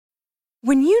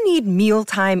When you need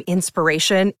mealtime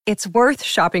inspiration, it's worth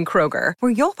shopping Kroger,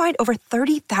 where you'll find over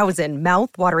 30,000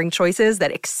 mouth-watering choices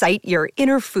that excite your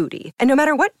inner foodie. And no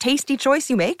matter what tasty choice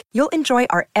you make, you'll enjoy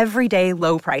our everyday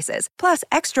low prices, plus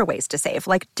extra ways to save,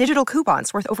 like digital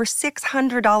coupons worth over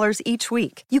 $600 each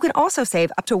week. You can also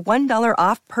save up to $1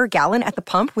 off per gallon at the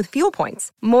pump with fuel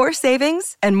points. More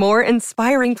savings and more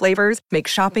inspiring flavors make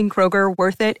shopping Kroger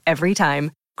worth it every time.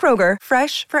 Kroger,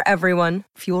 fresh for everyone.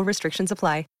 Fuel restrictions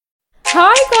apply.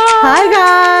 Hi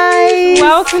guys!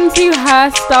 Welcome to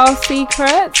Hairstyle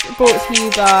Secrets, brought to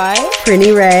you by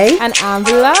Prinny Ray and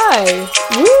Amber Lowe.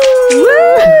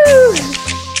 Woo!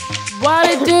 What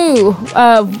it do?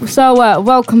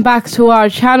 Welcome back to our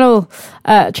our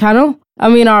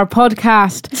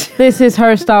podcast. This is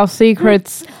Hairstyle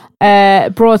Secrets,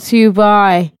 brought to you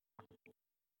by...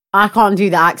 I can't do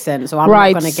the accent, so I'm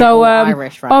not going to get all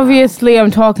Irish right obviously now.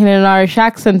 I'm talking in an Irish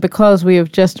accent because we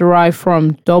have just arrived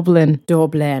from Dublin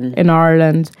in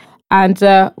Ireland, and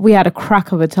we had a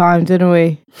crack of a time, didn't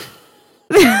we?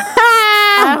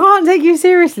 I can't take you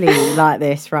seriously like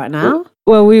this right now.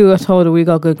 Well, we were told that we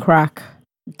got good crack.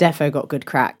 Defo got good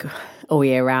crack all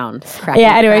year round.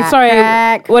 Anyway, sorry.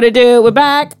 What to do? We're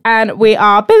back and we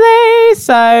are busy.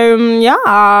 So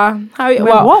yeah,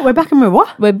 We're back and we're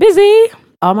what? We're busy.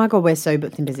 Oh my God, we're so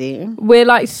booked and busy. We're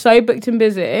like so booked and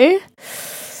busy.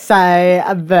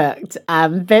 So booked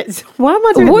and bits. Why am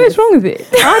I doing What this? is wrong with it?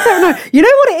 I don't know. You know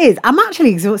what it is? I'm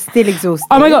actually still exhausted.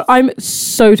 Oh my God, I'm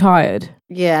so tired.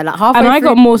 Yeah, like halfway and through. I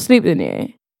got more sleep than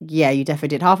you. Yeah, you definitely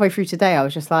did. Halfway through today, I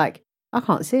was just like, I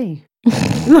can't see. You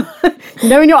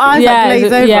know, when your eyes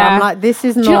glaze over, I'm like, this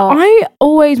is not... Do you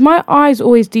know, my eyes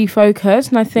always defocus,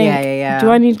 and I think,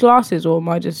 do I need glasses, or am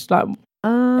I just like...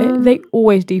 they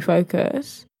always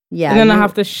defocus. Yeah. And then I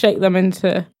have to shake them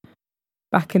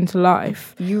back into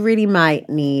life. You really might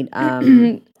need...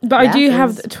 but I do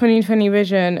have 20/20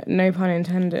 vision, no pun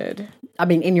intended. I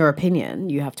mean, in your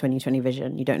opinion, you have 20/20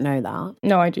 vision. You don't know that.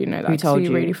 No, I do know that. Who told you?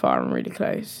 you? Really far and really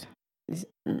close.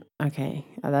 Okay.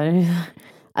 I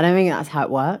don't think that's how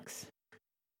it works.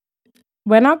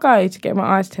 When I go to get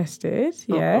my eyes tested,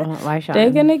 they're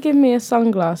going to give me a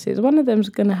sunglasses. One of them's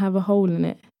going to have a hole in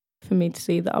it for me to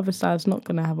see. The other side's not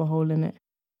going to have a hole in it.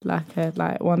 Like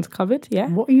one's covered, yeah.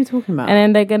 What are you talking about? And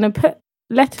then they're going to put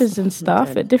letters and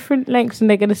stuff at different lengths, and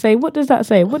they're going to say, what does that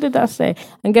say? What did that say?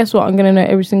 And guess what? I'm going to know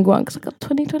every single one because I got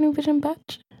 20/20 vision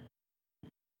badge.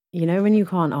 You know when you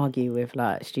can't argue with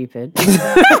like stupid?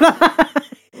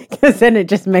 Because then it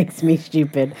just makes me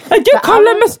stupid. I do call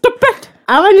them a stupid.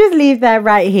 I'm going to just leave that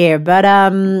right here. But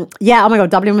yeah, oh my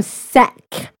God, Dublin was sick.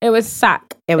 It was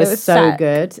sack. It was so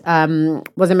good.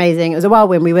 Was amazing. It was a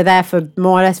whirlwind. We were there for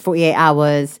more or less 48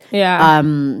 hours. Yeah.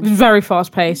 Very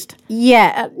fast paced.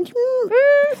 Yeah.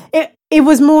 It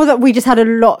was more that we just had a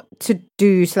lot to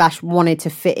do / wanted to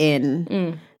fit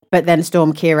in. But then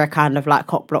Storm Kira kind of like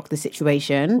cock blocked the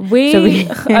situation. We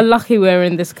are lucky we're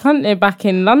in this country, back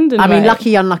in London. I mean,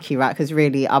 lucky, unlucky, right? Because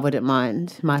really, I wouldn't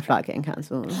mind my flight getting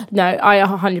cancelled. No, I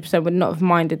 100% would not have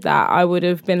minded that. I would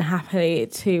have been happy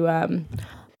to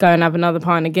go and have another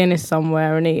pint of Guinness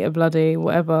somewhere and eat a bloody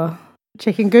whatever.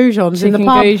 Chicken goujons in the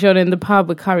pub. Chicken goujon in the pub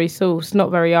with curry sauce.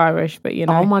 Not very Irish, but you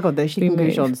know. Oh my God, those chicken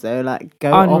goujons though. Like,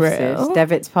 go Unreal. off, sis.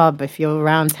 Devitt's pub, if you're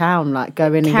around town, like, go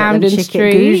in and Camden get them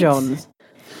chicken Street. goujons.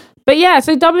 But yeah,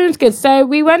 so Dublin was good. So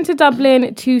we went to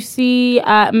Dublin to see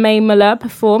May Muller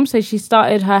perform. So she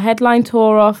started her headline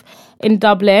tour off in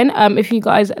Dublin. If you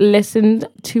guys listened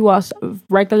to us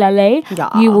regularly,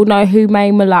 you will know who May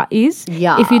Muller is.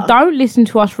 Yeah. If you don't listen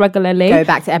to us regularly, go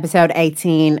back to episode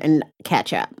 18 and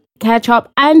catch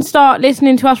up and start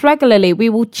listening to us regularly. We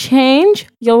will change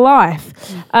your life.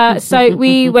 So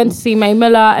we went to see May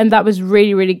Muller, and that was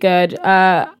really, really good.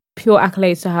 Pure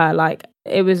accolades to her. Like,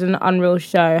 it was an unreal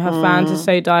show. Her fans are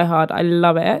so diehard. I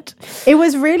love it. It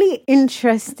was really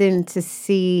interesting to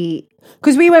see,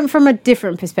 because we went from a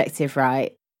different perspective,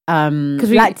 right? Because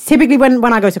like typically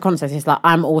when I go to concerts, it's like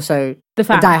I'm also a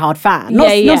diehard fan. Not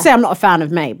to say I'm not a fan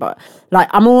of May, but like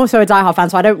I'm also a diehard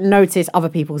fan, so I don't notice other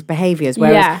people's behaviours.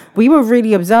 Whereas we were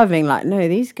really observing, like, no,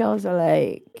 these girls are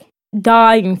like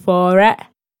dying for it.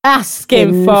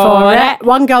 Asking for it.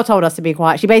 One girl told us to be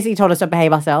quiet. She basically told us to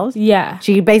behave ourselves. Yeah.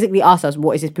 She basically asked us,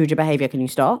 what is this Pooja behaviour? Can you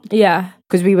stop? Yeah.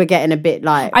 Because we were getting a bit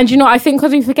like... And you know, I think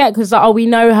because we forget, because like, we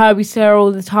know her, we see her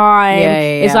all the time.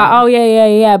 It's like, oh,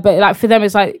 yeah. But like for them,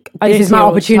 it's like... This is my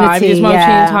opportunity. This is my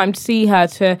opportunity time to see her,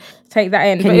 to take that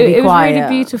in. But it was really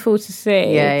beautiful to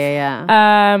see.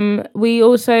 Yeah. We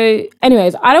also...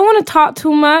 Anyways, I don't want to talk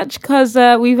too much because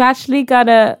we've actually got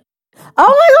a...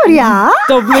 Oh my God, yeah.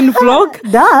 Dublin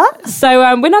vlog. Duh.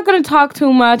 So we're not going to talk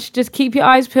too much. Just keep your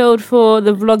eyes peeled for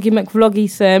the vloggy McVloggy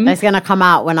sim. It's going to come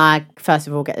out when I, first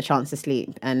of all, get the chance to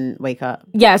sleep and wake up.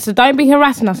 Yeah, so don't be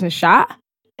harassing us in chat.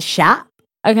 Chat?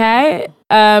 Okay.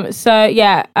 So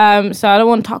I don't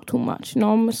want to talk too much. You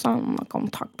know, I'm not going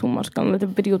to talk too much. I'm going to let the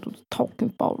video do the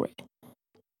talking for it.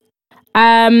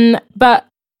 But,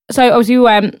 so obviously we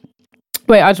went...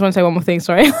 Wait, I just want to say one more thing,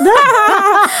 sorry.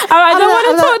 I don't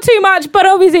want to talk too much, but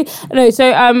obviously... No,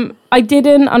 so I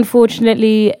didn't,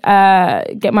 unfortunately,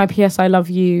 get my PS I Love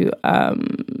You... Oh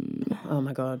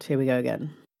my God, here we go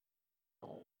again.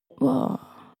 What?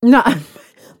 No,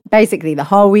 basically the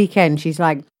whole weekend she's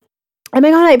like, oh my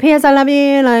God, like PS I Love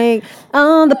You, like,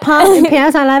 oh, the part in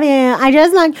PS I Love You. I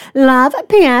just love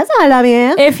PS I Love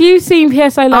You. If you've seen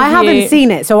PS I Love You... I haven't seen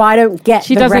it, so I don't get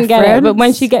She the doesn't reference. get it, but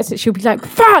when she gets it, she'll be like,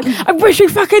 fuck, I wish we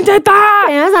fucking did that.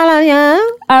 PS I Love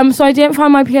You. So I didn't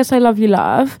find my PS I Love You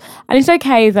love. And it's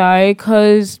okay though,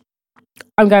 because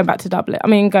I'm going back to Dublin.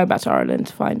 Going back to Ireland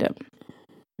to find it.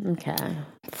 Okay.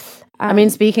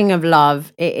 Speaking of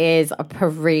love, it is a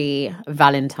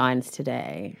pre-Valentine's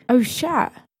today. Oh, shit.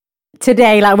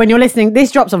 Today, like when you're listening,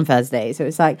 this drops on Thursday. So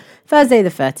it's like Thursday the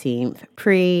 13th,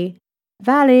 pre-Valley.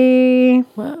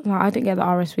 Well, I didn't get the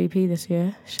RSVP this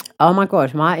year. Oh my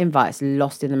God, my invite's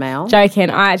lost in the mail. Joking,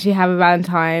 I actually have a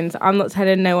Valentine's. I'm not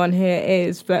telling no one who it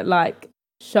is, but like,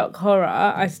 shock horror,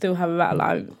 I still have a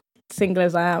Valentine's. Single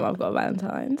as I am, I've got a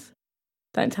Valentine's.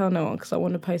 Don't tell no one because I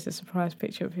want to post a surprise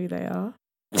picture of who they are.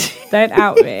 Don't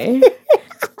out me.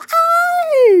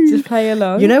 Just play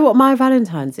along. You know what my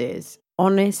Valentine's is?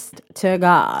 Honest to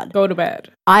God. Go to bed.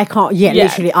 I can't,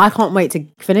 literally, I can't wait to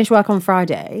finish work on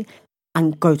Friday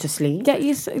and go to sleep. Get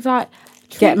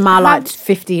my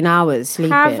 15 hours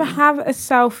sleeping. Have a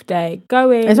self day. Go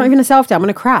in. It's not even a self day. I'm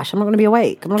going to crash. I'm not going to be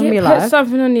awake. I'm not going to be alive. Put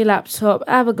something on your laptop.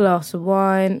 Have a glass of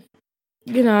wine.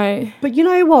 You know. But you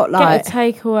know what? Like, get a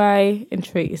takeaway and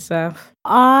treat yourself.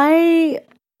 I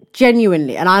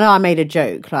genuinely, and I know I made a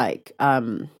joke about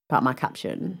my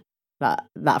caption that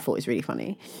I thought was really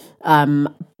funny.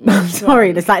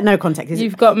 Sorry, there's like no context.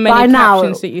 You've got many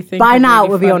captions that you think by now really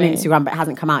it will be on funny. Instagram, but it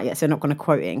hasn't come out yet, so I'm not going to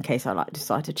quote it in case I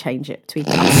decide to change it, tweak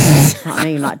it. You know what I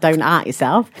mean? Don't at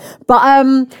yourself.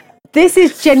 But this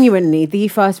is genuinely the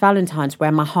first Valentine's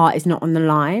where my heart is not on the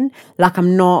line. Like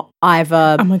I'm not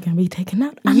either. Am I going to be taking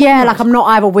that? I'm not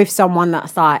either with someone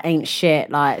that's like ain't shit.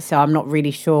 So I'm not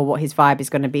really sure what his vibe is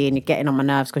going to be, and you're getting on my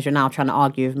nerves because you're now trying to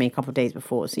argue with me a couple of days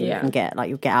before, so you can get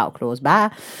your get out clause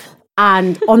back.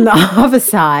 And on the other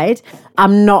side,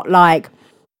 I'm not like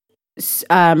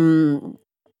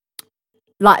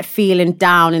feeling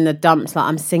down in the dumps. Like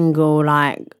I'm single.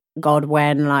 Like God,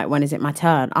 when is it my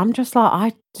turn? I'm just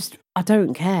like I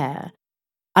don't care.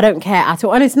 I don't care at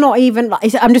all. And it's not even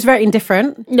I'm just very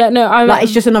indifferent. Yeah, no,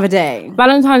 it's just another day.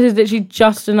 Valentine's is literally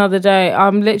just another day.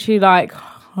 I'm literally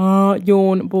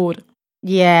yawn, bored.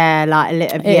 Yeah, a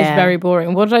little bit. It is very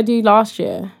boring. What did I do last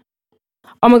year?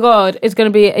 Oh my God, it's going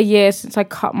to be a year since I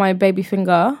cut my baby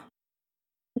finger.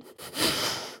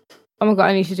 Oh my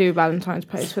God, I need to do a Valentine's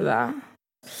post for that.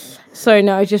 So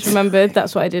no, I just remembered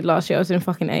that's what I did last year. I was in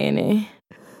fucking A&E.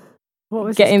 What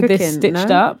was getting this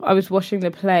stitched up? I was washing the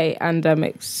plate and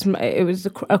it was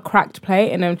a cracked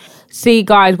plate. And see,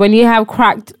 guys, when you have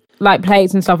cracked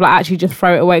plates and stuff, actually just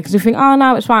throw it away because you think, oh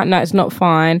no, it's fine. No, it's not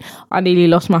fine. I nearly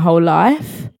lost my whole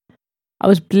life. I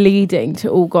was bleeding to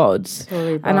all gods.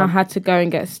 Sorry, and I had to go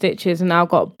and get stitches, and now I've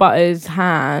got Butter's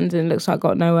hand and it looks like I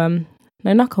got no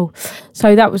knuckle.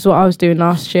 So that was what I was doing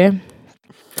last year.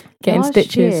 Getting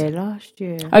stitches. Last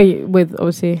year. Oh, with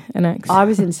obviously an ex. I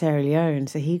was in Sierra Leone,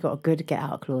 so he got a good get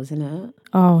out clause, innit?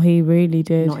 Oh, he really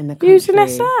did. Not in the country. You was an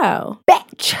SL?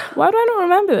 Bitch! Why do I not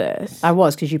remember this? I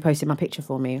was, because you posted my picture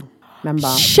for me. Remember?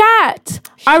 Shat!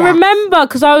 I remember,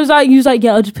 because I was like, you was like,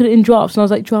 yeah, I'll just put it in drafts. And I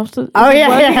was like, drafts? Oh,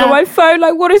 yeah. On my phone,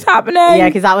 what is happening? Yeah,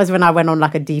 because that was when I went on a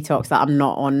detox that I'm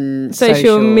not on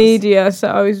social media, so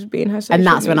I was being her social and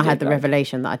that's media when I had the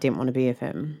revelation that I didn't want to be with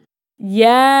him.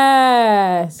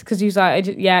 Yes, because he was like,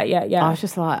 yeah. I was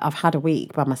just like, I've had a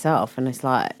week by myself, and it's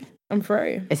like, I'm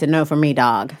free. It's a no from me,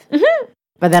 dog. Mm-hmm.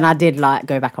 But then I did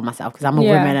go back on myself because I'm a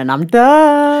woman and I'm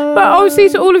done. But obviously,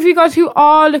 to all of you guys who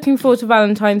are looking forward to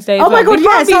Valentine's Day, oh my God,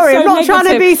 yeah, sorry, I'm not trying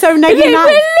to be so negative. We're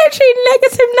literally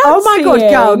negative. Oh my God,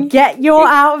 girl, get your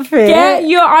outfit.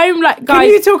 I'm like, guys. Can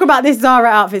you talk about this Zara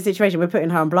outfit situation? We're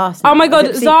putting her on blast. Oh my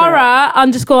God, Zara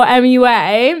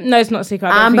 _MUA. No, it's not secret.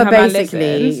 Amber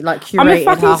basically curated I'm a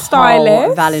fucking stylist.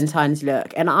 Whole Valentine's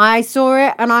look, and I saw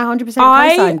it, and I 100%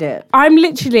 co-signed it.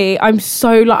 I'm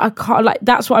so I can't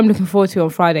that's what I'm looking forward to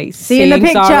on Friday. Seeing the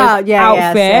picture, Zara's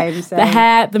outfit, same. the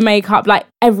hair, the makeup, like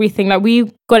everything. Like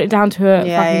we got it down to a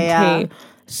fucking T.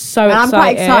 So and excited. I'm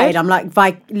quite excited. I'm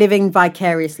like living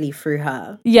vicariously through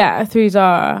her. Yeah, through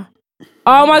Zara.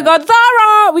 Oh my God,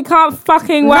 Zara! We can't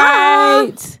fucking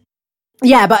wait.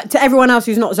 Yeah, but to everyone else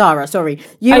who's not Zara, sorry,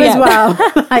 you as well.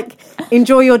 Like,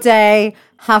 enjoy your day,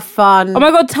 have fun. Oh my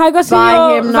God, tag us in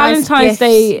your Valentine's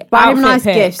Day. Buy him nice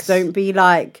pics. gifts. Don't be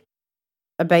like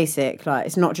a basic. Like,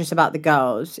 it's not just about the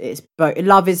girls. It's both.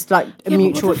 Love is like a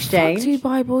mutual exchange. Fuck do you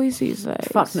buy boys these days?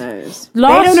 Fuck knows. They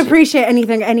don't appreciate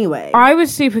anything anyway. I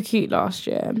was super cute last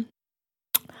year.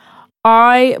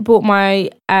 I bought my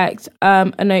ex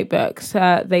a notebook.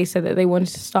 So they said that they wanted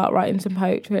to start writing some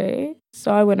poetry.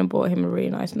 So I went and bought him a really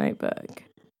nice notebook.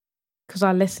 Because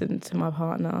I listened to my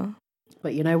partner.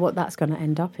 But you know what that's going to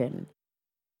end up in?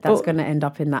 That's going to end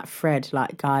up in that thread.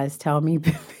 Like, guys, tell me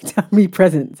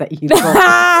presents that you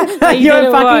got. You're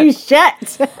a fucking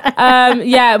shit.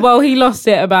 Yeah, well, he lost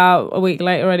it about a week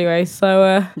later anyway.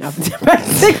 So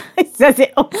says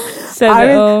it all.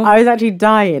 I was actually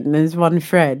dying. There's one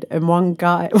thread and one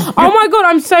guy. Oh my God,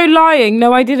 I'm so lying.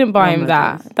 No, I didn't buy him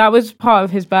that. Goodness. That was part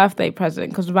of his birthday present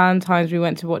because Valentine's we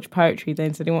went to watch poetry.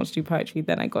 Then said he wants to do poetry.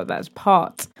 Then I got that as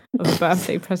part of a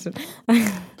birthday present.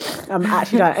 I'm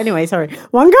actually dying. Anyway, sorry.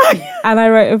 One guy. And I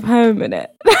wrote a poem in it.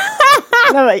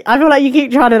 No, I feel like you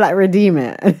keep trying to like redeem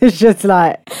it. It's just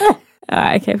like...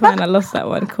 Alright, okay, fine. I lost that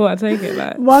one. Cool, I'll take it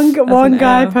back. One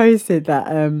guy posted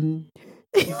that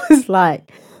he was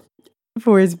like,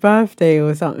 for his birthday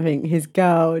or something, his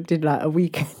girl did like a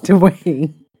weekend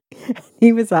away.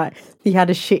 He was like, he had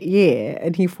a shit year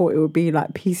and he thought it would be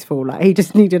like peaceful. Like he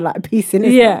just needed like peace in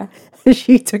his life.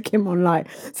 She took him on like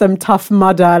some Tough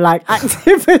Mudder like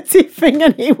activity thing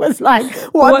and he was like,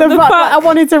 what the fuck? Like, I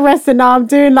wanted to rest and now I'm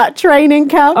doing like training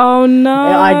camp. Oh no.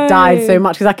 I died so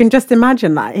much because I can just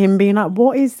imagine like him being like,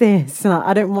 what is this? Like,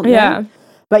 I don't want that.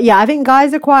 But yeah, I think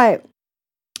guys are quite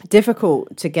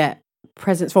difficult to get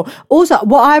presents for. Also,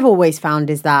 what I've always found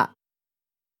is that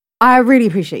I really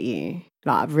appreciate you.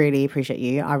 Like, I really appreciate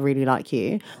you. I really like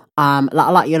you. I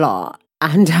like you a lot.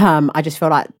 And I just feel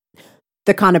like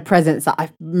the kind of presents that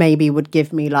I maybe would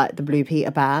give me, like the Blue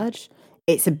Peter badge,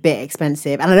 it's a bit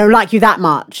expensive. And I don't like you that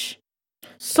much.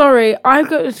 Sorry, I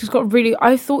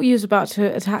thought you was about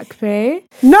to attack me.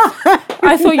 No.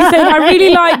 I thought you said, I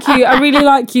really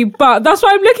like you. But that's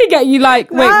why I'm looking at you like,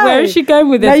 wait, where is she going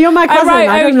with this? No, you're my cousin.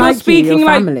 I don't like you. You're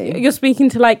like, family. You're speaking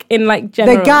to like, in like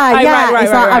general. The guy, right.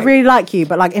 I really like you.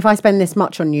 But like, if I spend this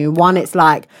much on you, one, it's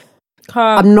like,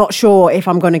 I'm not sure if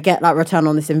I'm going to get like return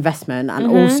on this investment. And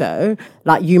also,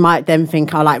 like, you might then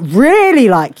think I like really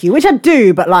like you, which I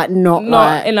do, but like not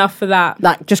like, enough for that.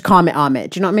 Like, just calm it, arm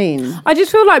it. Do you know what I mean? I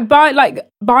just feel like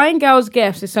buying girls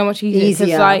gifts is so much easier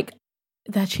because like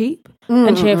they're cheap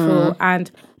and cheerful,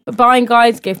 and buying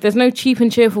guys gifts, there's no cheap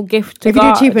and cheerful gift. If you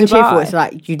do cheap and cheerful, it's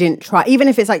like you didn't try. Even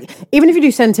if you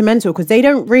do sentimental, because they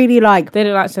don't like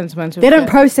sentimental. They don't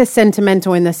process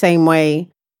sentimental in the same way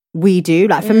we do.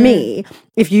 Like for me,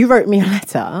 if you wrote me a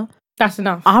letter, that's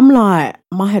enough. I'm like,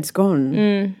 my head's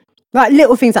gone. Like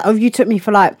little things like, you took me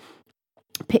for like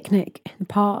picnic in the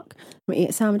park, we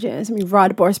eat sandwiches and we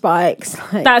ride Boris bikes.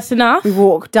 Like, that's enough. We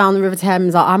walk down the River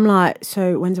Thames. Like, I'm like,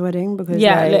 so when's the wedding? Because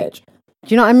literally.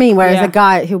 Do you know what I mean? Whereas a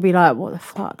guy, he'll be like, what the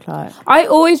fuck? Like, I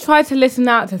always try to listen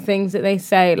out to things that they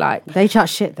say. Like, they chat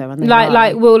shit though. When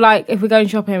if we're going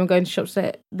shopping, we're going to shops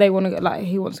that they want to go, like,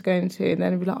 he wants to go into, and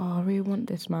then he'll be like, oh, I really want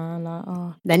this, man. Like,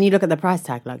 oh. Then you look at the price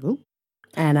tag, like, ooh.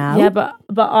 And yeah, but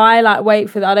I like wait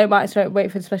for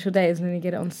the special days and then you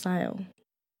get it on sale.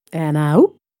 And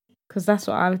because that's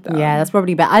what I've done. Yeah, that's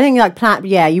probably better. I think like plan.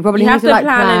 Yeah, you probably need to like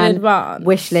plan in advance,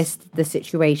 wish list the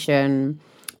situation.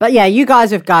 But yeah, you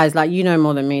guys with guys, like, you know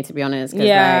more than me, to be honest.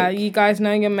 Yeah, like, you guys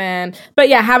know your man. But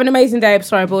yeah, have an amazing day. I'm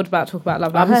sorry, I'm bored about talk about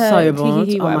love. I'm so bored.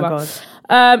 Oh my God.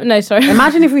 No, sorry.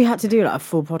 Imagine if we had to do like a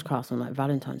full podcast on like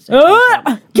Valentine's Day.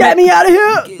 Get me out of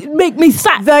here. Make me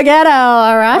sad. The ghetto.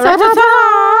 All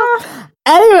right.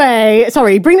 Anyway,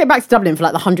 sorry, bring it back to Dublin for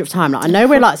like the 100th time. Like, I know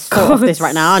we're like sort of this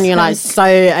right now and you're like so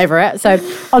over it. So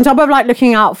on top of like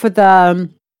looking out for the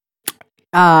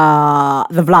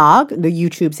vlog, the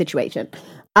YouTube situation,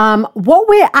 what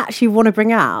we actually want to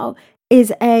bring out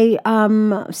is a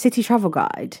city travel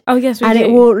guide. Oh yes, we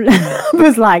do. It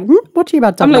was like, what are you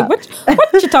about to talk about?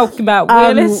 What you talking about,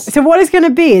 Willis? So what it's going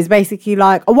to be is basically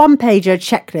like a one-pager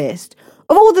checklist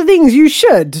of all the things you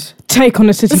should take on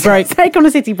a city break. Take on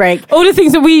a city break. All the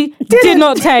things that we did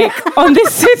not take on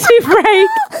this city break.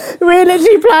 We're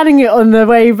literally planning it on the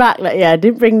way back. Like,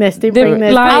 didn't bring this.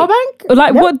 Power bank?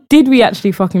 Like, what did we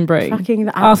actually fucking bring? Fucking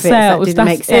the outfits. Ourselves. That didn't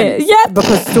make sense. Yeah.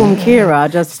 Because Storm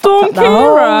Kira just fucked up the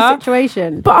whole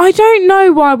situation. But I don't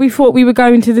know why we thought we were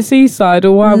going to the seaside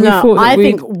or why we thought that I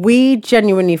think we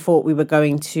genuinely thought we were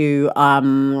going to...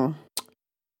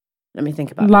 let me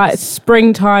think about like this.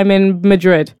 Springtime in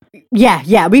Madrid.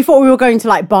 Yeah. We thought we were going to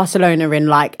like Barcelona in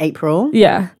like April.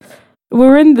 Yeah.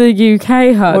 We're in the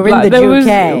UK, hub. We're in the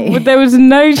UK. There was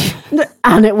no...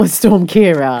 And it was Storm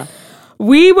Kira.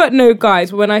 We were... No,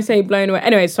 guys, when I say blown away...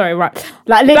 Anyway, sorry, right.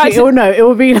 Like, literally, it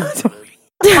will be like...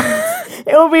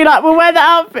 It will be like, we'll wear the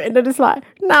outfit, and then it's like,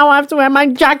 now I have to wear my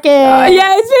jacket.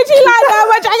 Yeah, it's literally like that.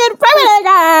 My jacket,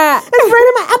 it's right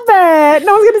in my outfit.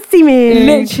 No one's gonna see me.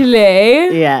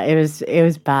 Literally. Yeah, it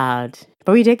was bad,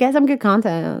 but we did get some good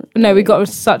content. No, we got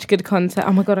such good content.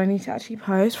 Oh my god, I need to actually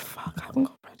post. Fuck, I haven't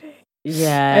got ready.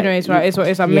 Yeah. Anyways, right, it's what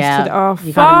it is. I missed today. Oh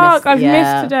You fuck, I've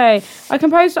missed today. I can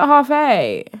post at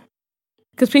 8:30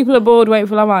 because people are bored waiting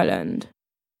for Love Island.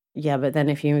 Yeah, but then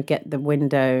if you get the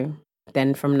window.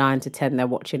 Then from 9 to 10 they're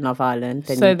watching Love Island.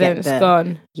 Then it's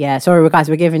gone. Yeah, sorry guys,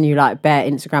 we're giving you like bare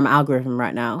Instagram algorithm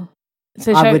right now.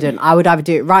 So I would either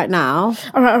do it right now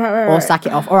or sack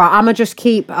it off. All right, I'ma just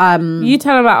keep you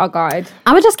tell them about our guide.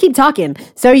 I'ma just keep talking.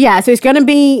 So yeah, so it's gonna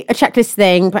be a checklist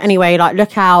thing, but anyway, like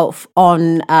look out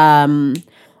on our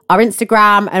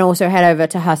Instagram and also head over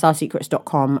to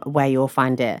herstylesecrets.com where you'll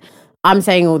find it. I'm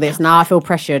saying all this now. I feel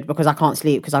pressured because I can't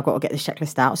sleep because I've got to get this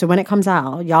checklist out. So when it comes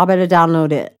out, y'all better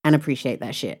download it and appreciate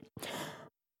that shit.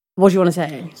 What do you want to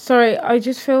say? Sorry, I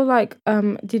just feel like,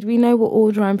 did we know what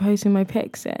order I'm posting my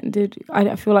pics in?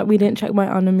 I feel like we didn't check my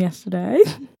Unum yesterday.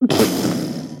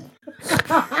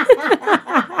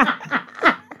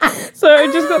 So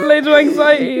I just got loads of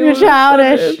anxiety. You're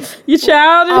childish. You're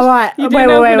childish. All right,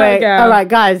 wait. All right,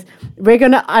 guys.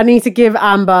 I need to give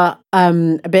Amber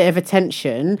a bit of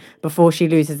attention before she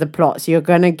loses the plot. So you're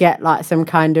going to get like some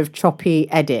kind of choppy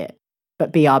edit,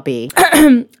 but BRB.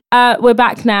 We're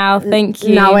back now. Thank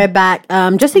you. Now we're back.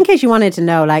 Just in case you wanted to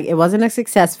know, like it wasn't a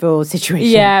successful situation.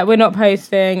 Yeah, we're not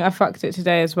posting. I fucked it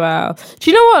today as well.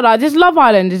 Do you know what? Like this Love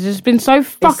Island has just been so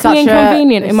fucking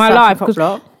inconvenient in my life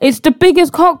because it's the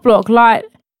biggest cock block. Like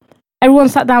everyone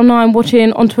sat down 9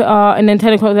 watching on Twitter, and then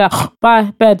 10 o'clock they're like,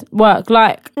 bye, bed, work.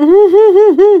 Like,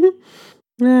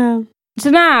 yeah. So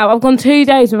now I've gone 2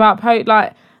 days without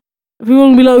like people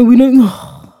will be like, we don't.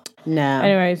 No.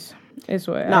 Anyways, it's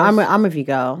what it is. No, I'm with you,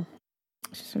 girl.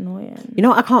 It's just annoying. You know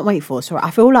what I can't wait for? So I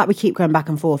feel like we keep going back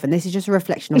and forth, and this is just a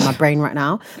reflection of my brain right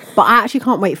now. But I actually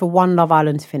can't wait for one Love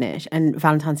Island to finish and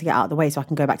Valentine's to get out of the way so I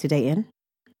can go back to dating.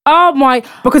 Oh my!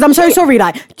 Because I'm so sorry.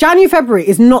 Like January, February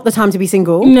is not the time to be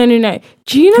single. No. Do you know?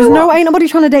 Because ain't nobody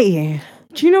trying to date you.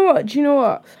 Do you know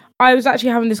what? I was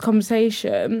actually having this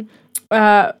conversation.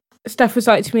 Steph was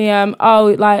like to me,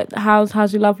 "Oh, like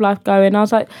how's your love life going?" I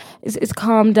was like, "It's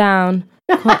calmed down."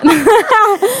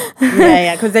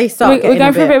 Yeah, because they start. We're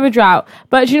going through a bit of a drought.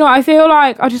 But do you know what? I feel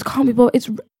like I just can't be bothered.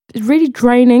 It's really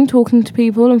draining talking to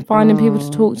people and finding people to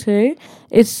talk to.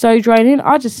 It's so draining.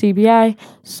 I just CBA.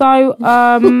 So,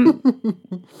 I'll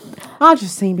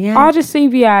just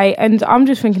CBA, and I'm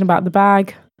just thinking about the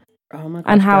bag. Oh my God,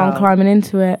 and how I'm climbing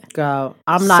into it. Go.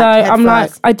 I don't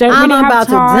really have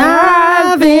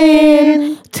time to dive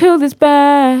in till this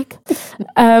bag.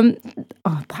 That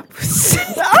was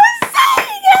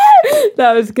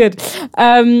that was good.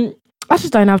 I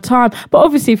just don't have time. But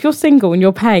obviously, if you're single and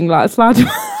you're paying, like, it's like.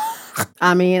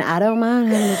 I mean, I don't mind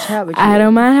having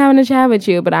a chat with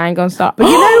you. But I ain't gonna stop. But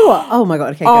you know what? Oh my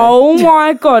God. Okay. Oh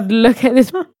my God! Look at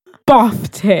this buff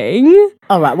thing.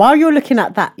 All right. While you're looking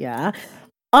at that, yeah.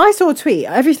 I saw a tweet.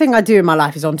 Everything I do in my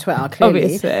life is on Twitter, clearly.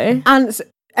 Obviously.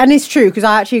 And it's true, because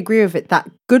I actually agree with it, that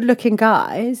good-looking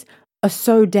guys are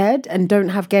so dead and don't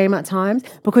have game at times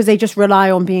because they just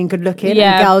rely on being good-looking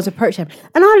and girls approach them.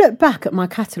 And I look back at my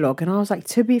catalogue and I was like,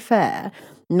 to be fair,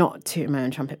 not to my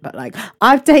own trumpet, but like,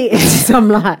 I've dated some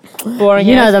like, boring,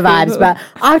 you know the vibes, people. But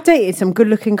I've dated some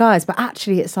good-looking guys, but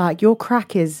actually it's like, your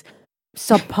crack is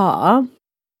subpar.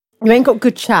 You ain't got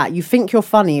good chat. You think you're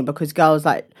funny because girls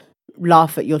like,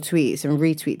 laugh at your tweets and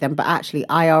retweet them, but actually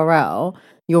IRL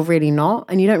you're really not,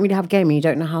 and you don't really have game and you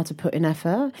don't know how to put in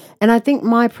effort. And I think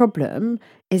my problem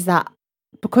is that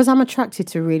because I'm attracted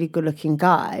to really good looking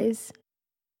guys,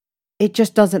 it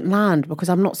just doesn't land because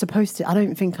I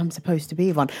don't think I'm supposed to be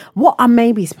with one. What I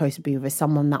may be supposed to be with is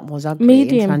someone that was ugly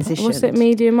medium. and transitioned. What's it,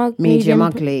 medium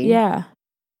ugly? Yeah.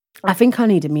 I think I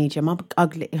need a medium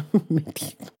ugly.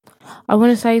 I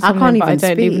want to say something, but I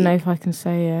don't even know if I can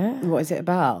say it. What is it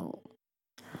about?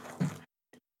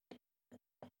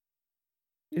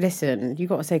 Listen, you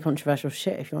got to say controversial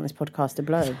shit if you want this podcast to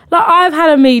blow. Like, I've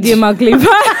had a medium ugly person.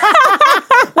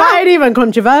 That ain't even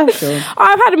controversial.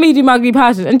 I've had a medium ugly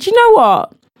person. And do you know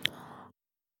what?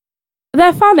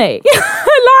 They're funny.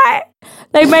 Like,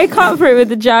 they make up for it with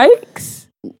the jokes.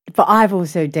 But I've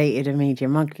also dated a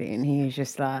medium ugly and he was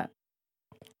just like...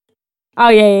 Oh,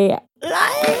 yeah.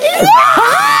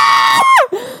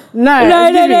 No.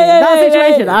 That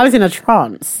situation, I was in a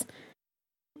trance.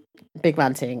 Big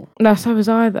man ting. No, so was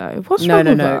I though. What's wrong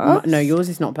with us? No, yours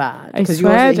is not bad. Because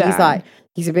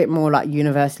he's a bit more like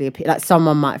universally like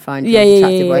someone might find you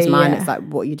attractive, whereas mine it's like,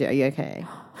 what you do? Are you okay?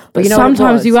 But you know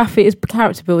sometimes you have it is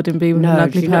character building being an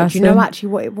ugly person. Do you know actually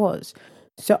what it was?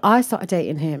 So I started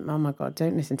dating him. Oh my God,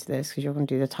 don't listen to this because you're going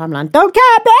to do the timeline. Don't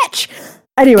care, bitch!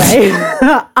 Anyway,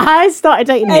 I started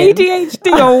dating him.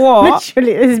 ADHD or what?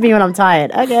 Literally, this is me when I'm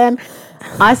tired. Again.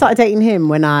 I started dating him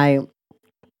when I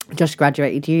just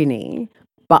graduated uni,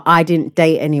 but I didn't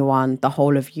date anyone the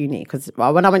whole of uni because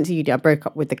when I went to uni, I broke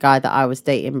up with the guy that I was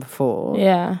dating before.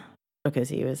 Yeah. Because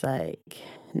he was like...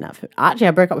 Actually,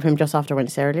 I broke up with him just after I went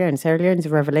to Sierra Leone. Sierra Leone's a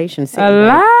revelation city. A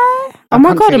lie? Oh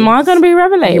my God, am I going to be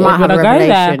revelated? You might have a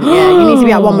revelation. Yeah, you need to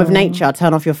be at one with nature,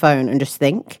 turn off your phone and just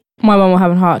think. My mum will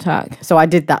have a heart attack. So I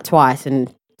did that twice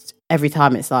and every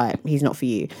time it's like, he's not for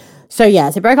you. So yeah,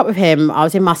 so I broke up with him. I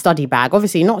was in my study bag.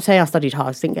 Obviously, not saying I studied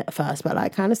hard, I didn't get it first, but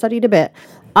like kind of studied a bit.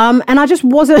 And I just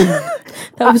wasn't...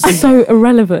 That was so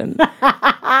irrelevant.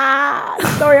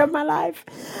 Story of my life.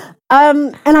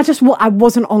 And I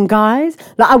wasn't on guys.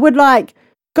 Like I would like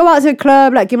go out to a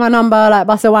club, like give my number, like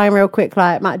bust a wine real quick,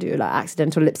 like might do like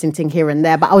accidental lip syncing here and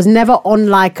there. But I was never on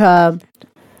like a...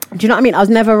 Do you know what I mean? I was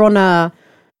never on a...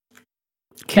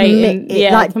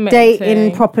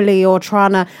 dating properly or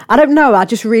trying to... I don't know. I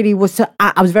just really was...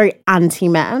 I was very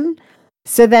anti-men.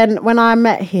 So then when I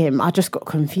met him, I just got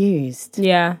confused.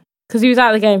 Yeah. Because he was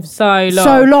out of the game for so long.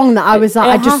 So long that I was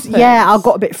like... I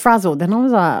got a bit frazzled. Then I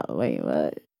was like, wait,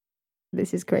 what?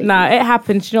 This is crazy. No, it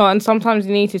happens, you know, and sometimes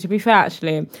you need to be fair,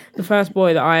 actually. The first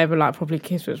boy that I ever, like, properly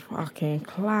kissed was fucking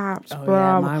claps, bro.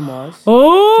 Yeah, mine was.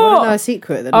 Oh! Do you want to know a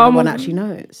secret that no one actually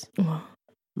knows?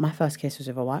 My first kiss was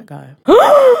with a white guy.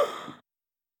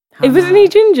 Wasn't he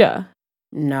ginger?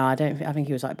 No, I think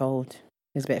he was, like, bald.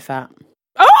 He was a bit fat.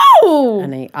 Oh!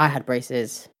 And I had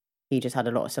braces. He just had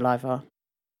a lot of saliva.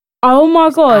 Oh, my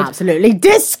God. Absolutely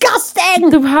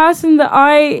disgusting! The person that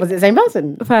I... Was it the same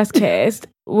person? First kissed...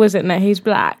 wasn't it? He's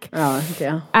black. Oh,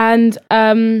 yeah. And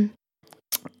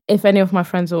if any of my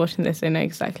friends are watching this, they know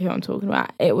exactly what I'm talking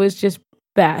about. It was just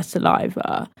bare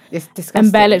saliva. It's disgusting.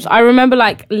 And bare lips. I remember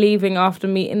like leaving after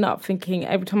meeting up thinking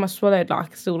every time I swallowed, like I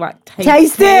could still like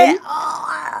taste it.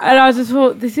 And I just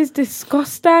thought, this is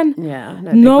disgusting. Yeah.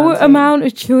 No amount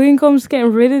of chewing gum's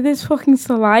getting rid of this fucking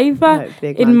saliva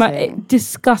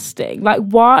disgusting. Like,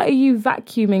 why are you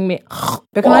vacuuming me?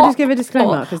 But can I just give a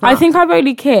disclaimer? I think I've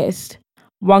only kissed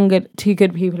two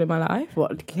good people in my life.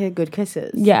 What, good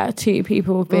kisses? Yeah, 2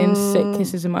 people have been sick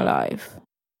kisses in my life.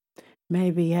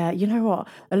 Maybe, yeah. You know what?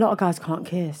 A lot of guys can't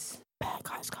kiss.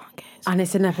 Guys can't kiss. And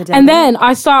it's an epidemic. And then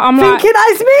I'm thinking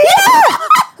it's me? Yeah!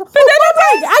 But then I'm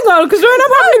like, hang on, because when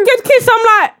I'm having a good kiss, I'm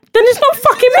like, then it's not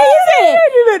fucking me,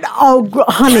 is it? Oh,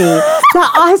 honey.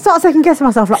 I start second guessing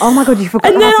myself, like, oh my God, you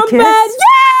forgot and how to kiss. And then I'm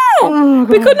Oh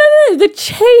because the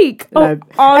cheek. No.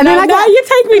 And then now you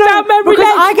take me down memory lane.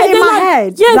 I get in my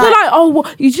head. Yeah, they're like, oh,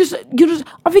 well, you're just.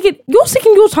 I'm thinking you're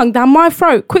sticking your tongue down my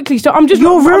throat quickly. So I'm just.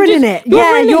 You're ruining it.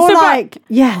 You're like,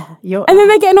 yeah. And then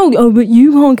they're getting all, oh, but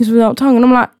you can't kiss without tongue, and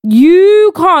I'm like,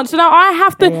 you can't. So now I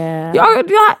have to.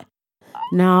 Yeah.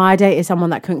 No, I dated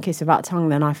someone that couldn't kiss without tongue.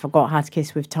 Then I forgot how to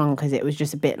kiss with tongue because it was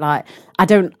just a bit like I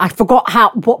forgot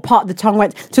what part of the tongue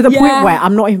went to the point where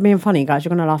I'm not even being funny, guys.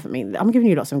 You're gonna laugh at me. I'm giving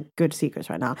you lots of good secrets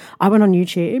right now. I went on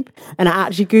YouTube and I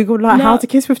actually googled how to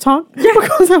kiss with tongue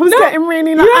because I was getting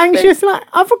really anxious. Like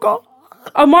I forgot.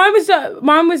 Oh, mine was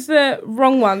the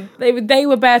wrong one. They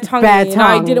were bare tongue. I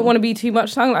didn't want to be too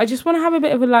much tongue. I just want to have a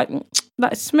bit of a like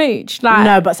smooch. Like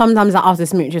no, but sometimes after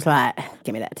smooch, just like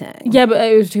give me that tongue. Yeah, but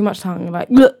it was too much tongue. Like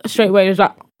straight away, it was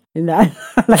like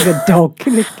like a dog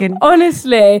licking.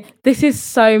 Honestly, this is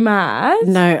so mad.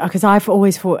 No, because I've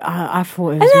always thought I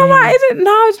thought it was. And then I'm like,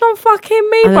 no, it's not fucking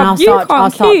me. And but I'll start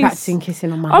practicing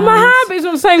kissing on my hands. My hand, but it's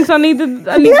not the same because I need the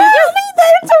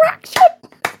interaction.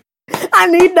 I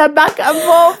need the back and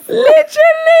forth.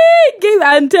 Literally. Give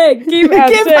and take. Give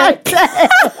and take.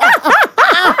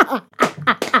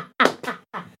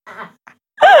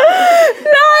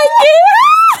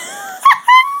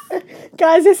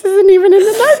 Guys, this isn't even in the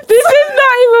notes. This is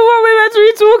not even what we're meant to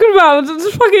be talking about.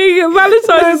 It's fucking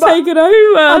Valentine's is taken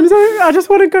over. I'm sorry. I just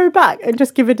want to go back and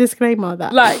just give a disclaimer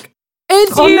that like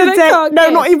It's on you the that day, can't no,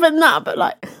 kiss. not even that, but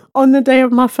like on the day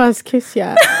of my first kiss,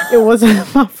 yeah, it was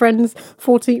my friend's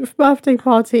 14th birthday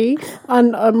party,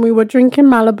 and we were drinking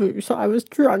Malibu, so I was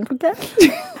drunk again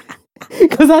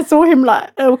because I saw him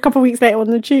like a couple of weeks later on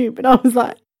the tube, and I was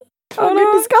like,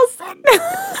 disgusting.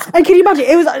 And can you imagine?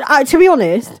 It was to be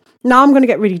honest. Now I'm going to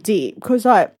get really deep because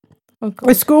like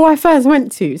the school I first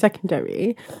went to,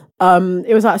 secondary,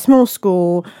 it was like a small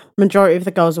school. Majority of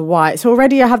the girls are white, so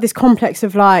already I have this complex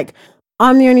of like,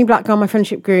 I'm the only black girl in my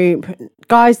friendship group.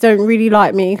 Guys don't really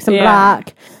like me because I'm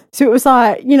black. So it was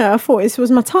like, I thought this was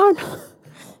my time.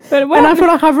 And I feel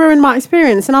like I've ruined my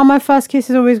experience. And now my first kiss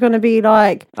is always going to be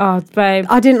like, oh, babe,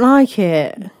 I didn't like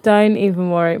it. Don't even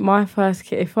worry. My first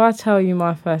kiss, if I tell you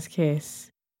my first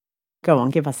kiss. Go on,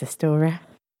 give us a story.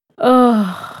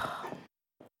 Oh,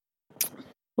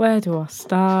 where do I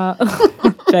start?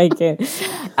 I'm joking.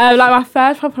 Like my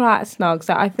first proper like snog.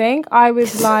 So I think I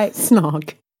was like...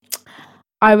 Snog.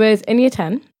 I was in year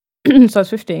 10, so I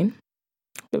was 15.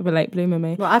 Bit of a late bloomer,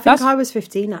 me. Well, I think I was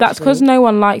 15, actually. That's because no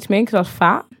one liked me because I was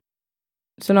fat.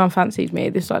 So no one fancied me.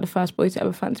 This is like the first boy to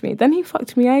ever fancy me. Then he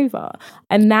fucked me over.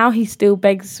 And now he still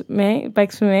begs for me.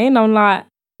 And I'm like,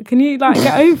 can you like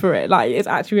get over it? Like, it's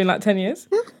actually been like 10 years.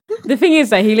 The thing is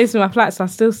that he lives in my flat, so I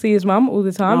still see his mum all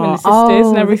the time and his sisters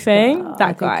and everything.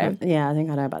 That guy. I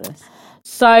think I know about this.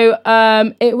 So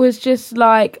it was just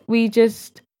like, we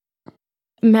just...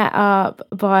 met up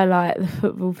by like the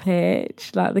football pitch,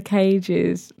 like the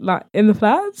cages, like in the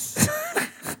flats.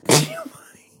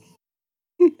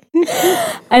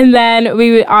 And then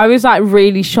I was like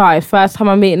really shy. First time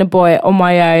I'm meeting a boy on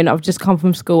my own. I've just come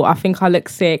from school. I think I look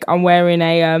sick. I'm wearing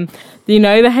a the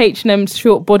H&M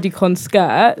short bodycon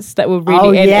skirts that were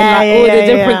really in like all the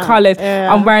different colours.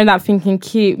 Yeah. I'm wearing that thinking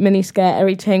cute mini skirt,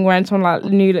 everything, wearing some like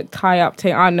new look tie up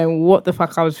thing. I don't know what the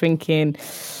fuck I was thinking.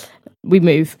 We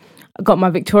move. I got my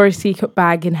Victoria's Secret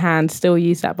bag in hand, still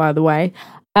use that by the way.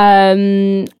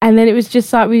 And then it was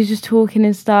just like we were just talking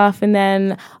and stuff, and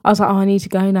then I was like, I need to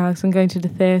go now because I'm going to the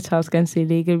theatre. I was going to see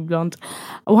Legally Blonde.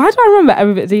 Why do I remember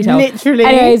every bit of detail? Literally.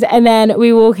 Anyways, and then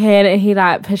we walk in and he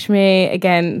like pushed me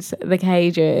against the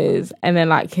cages and then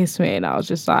like kissed me, and I was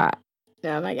just like,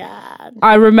 oh my God.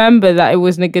 I remember that it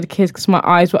wasn't a good kiss because my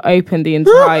eyes were open the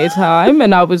entire time,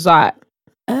 and I was like,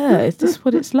 is this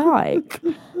what it's like?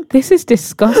 This is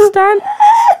disgusting.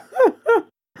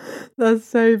 That's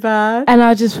so bad. And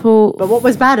I just thought... But what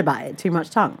was bad about it? Too much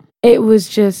tongue? It was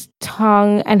just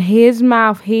tongue. And his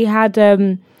mouth, he had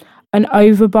an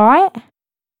overbite.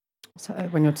 So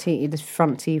when your teeth, the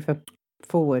front teeth are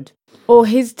forward? Or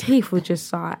his teeth were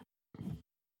just like...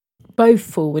 both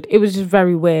forward. It was just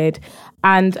very weird.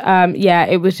 And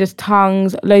it was just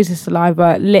tongues, loads of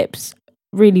saliva, lips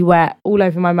really wet, all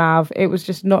over my mouth. It was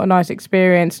just not a nice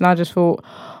experience. And I just thought,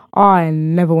 I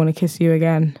never want to kiss you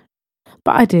again.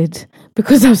 But I did,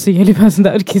 because I was the only person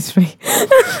that would kiss me.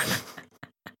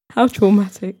 How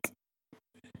traumatic.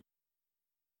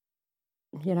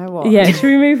 You know what? Yeah, should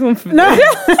we move on from No.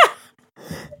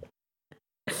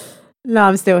 No,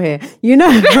 I'm still here.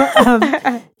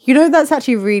 That's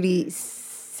actually really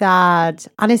sad.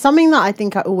 And it's something that I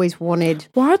think I always wanted.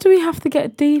 Why do we have to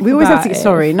get deep? We always have to get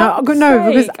sorry.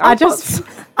 Because I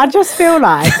just feel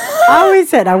like I always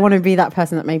said I want to be that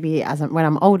person that maybe when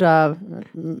I'm older, a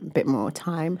bit more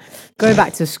time, go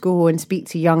back to school and speak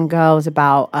to young girls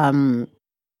about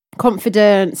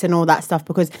confidence and all that stuff,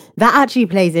 because that actually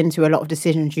plays into a lot of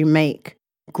decisions you make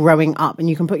growing up, and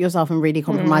you can put yourself in really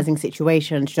compromising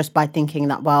situations just by thinking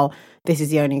that, well, this is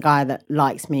the only guy that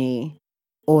likes me,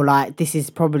 or like this is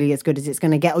probably as good as it's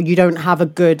going to get, or you don't have a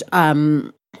good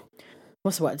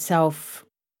what's the word,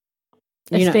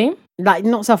 esteem, like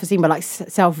not self-esteem but like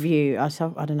self-view, I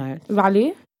don't know,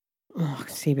 value,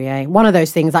 CBA, one of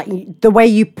those things, like the way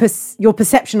your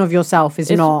perception of yourself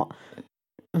is not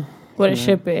what it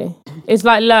should be. It's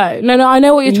like low. No, I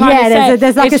know what you're trying to say.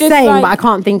 There's like it's a saying, but I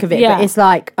can't think of it. Yeah. But it's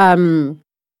like,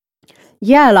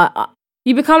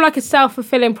 you become like a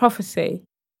self-fulfilling prophecy.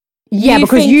 Yeah,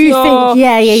 because you think,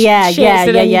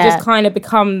 you just kind of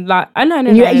become like,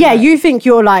 you think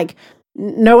you're like,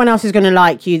 no one else is going to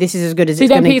like you. This is as good as it's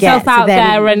going to get. So you don't put yourself out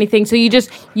there or anything. So you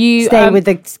stay with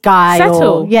the guy.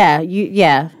 Settle.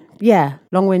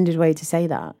 Long-winded way to say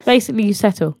that. Basically, you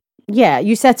settle. Yeah,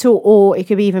 you settle, or it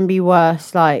could even be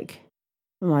worse. Like,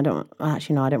 I don't want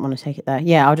to take it there.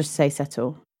 Yeah, I'll just say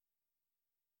settle.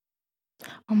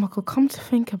 Oh my God, come to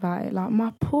think about it, like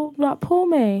poor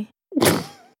me.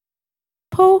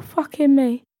 Poor fucking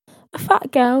me. A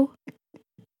fat girl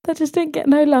that just didn't get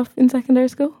no love in secondary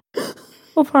school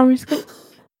or primary school.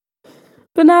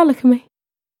 But now look at me.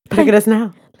 Look at us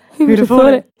now. Who would have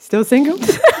thought it? Still single?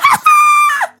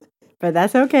 But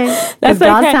that's okay. That's okay.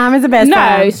 God's time is the best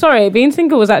time. No, sorry. Being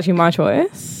single was actually my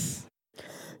choice.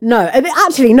 No,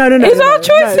 actually, no. It's our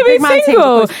choice to be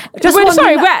single. Disclaimer.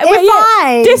 If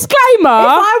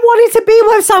I wanted to be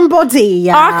with somebody,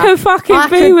 I could fucking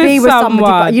be with someone.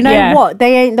 But you know what?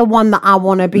 They ain't the one that I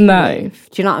want to be with.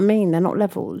 Do you know what I mean? They're not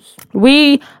levels.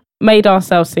 We made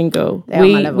ourselves single.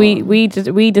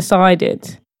 We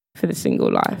decided for the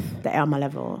single life. They are my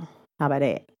level. How about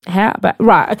it?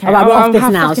 Right, okay. I'm off this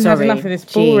now, sorry. Enough of this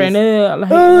boring.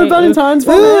 Valentine's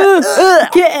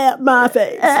get out my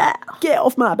face. Get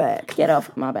off my back. Get off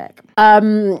my back.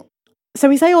 So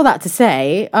we say all that to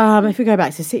say, if we go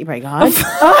back to City Break, guys,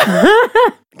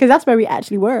 because that's where we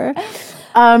actually were.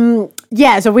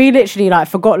 So we literally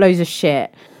forgot loads of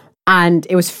shit, and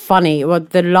it was funny. Well,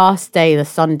 the last day, the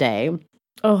Sunday,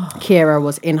 Kira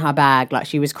was in her bag,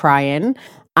 she was crying.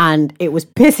 And it was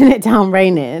pissing it down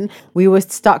raining. We were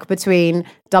stuck between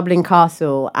Dublin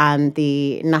Castle and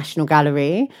the National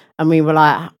Gallery. And we were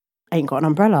like, I ain't got an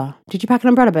umbrella. Did you pack an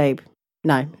umbrella, babe?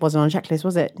 No, wasn't on a checklist,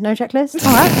 was it? No checklist?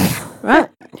 All right.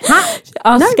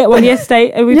 Asked to get one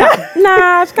yesterday. And we no,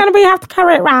 it's going to be, have to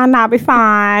carry it around. That'll be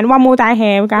fine. One more day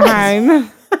here, we'll go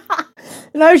home.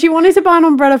 No, she wanted to buy an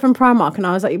umbrella from Primark, and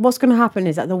I was like, what's going to happen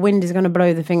is that the wind is going to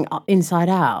blow the thing inside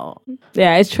out.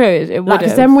 Yeah, it's true. It would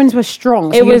because them winds were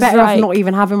strong, so you're better off not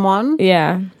even having one.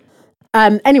 Yeah.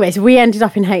 Anyway, so we ended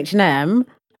up in H&M.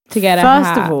 To get a First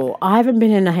hat. of all, I haven't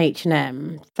been in a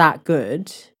H&M that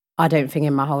good, I don't think,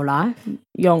 in my whole life.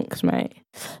 Yonks, mate.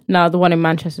 No, the one in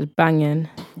Manchester's banging.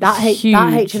 That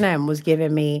H&M was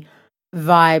giving me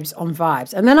vibes on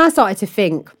vibes. And then I started to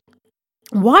think,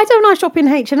 why don't I shop in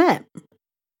H&M?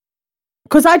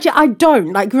 Because I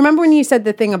don't. Remember when you said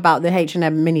the thing about the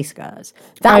H&M miniskirts?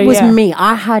 That was me.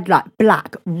 I had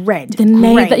black, red, grey,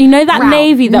 brown,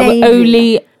 navy that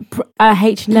only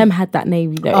H&M had that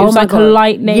navy though. It was a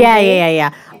light navy.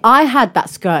 Yeah. I had that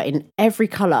skirt in every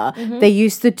colour. Mm-hmm. They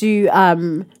used to do,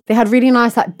 they had really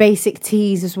nice basic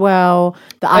tees as well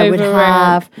that I would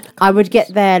have. I would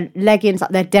get their leggings,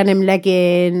 their denim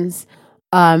leggings,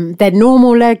 their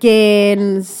normal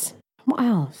leggings. What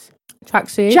else?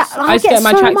 Tracksuits. I used to get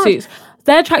my tracksuits.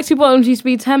 Their tracksuit bottoms used to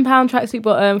be £10 tracksuit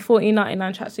bottom,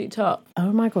 $14.99 tracksuit top.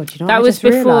 Oh my God. Do you know that was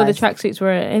before the tracksuits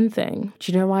were an in thing.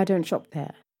 Do you know why I don't shop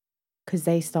there? Because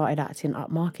they started acting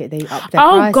upmarket. They upped their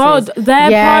prices. Oh God, their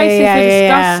prices are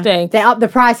disgusting. They upped the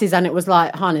prices and it was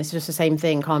hon, it's just the same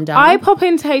thing. Calm down. I pop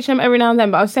into H&M every now and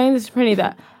then, but I was saying this to Prinny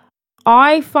that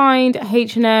I find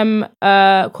H&M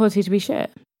quality to be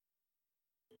shit.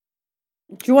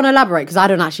 Do you want to elaborate? Because I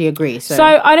don't actually agree. So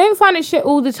I don't find it shit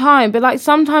all the time, but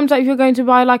sometimes if you're going to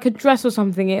buy a dress or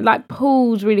something, it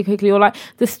pulls really quickly, or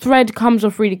the thread comes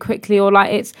off really quickly, or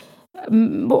it's I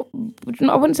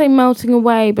wouldn't say melting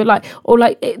away, but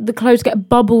the clothes get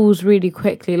bubbles really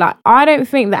quickly. I don't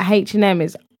think that H&M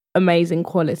is amazing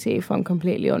quality, if I'm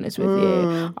completely honest with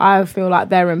you. I feel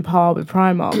they're in par with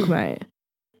Primark, mate.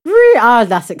 Really?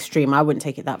 That's extreme. I wouldn't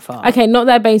take it that far. Okay, not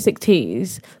their basic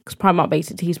tees, because Primark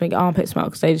basic tees make armpit smell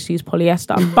because they just use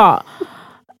polyester. But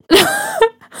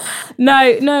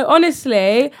no,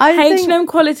 honestly, H&M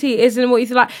quality isn't what you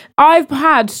think. I've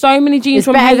had so many jeans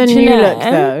from H&M. It's better than New Look,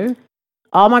 though.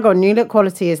 Oh my God, New Look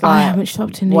quality is I haven't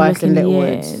shopped in New Look in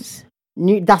years.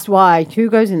 That's why. Who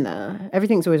goes in there?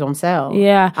 Everything's always on sale.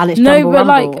 Yeah, and it's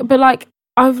rumble.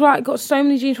 I've got so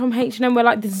many jeans from H&M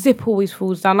where the zip always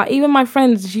falls down. Even my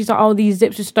friends, she's like, oh, these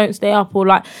zips just don't stay up, or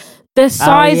the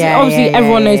size.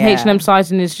 Everyone knows H&M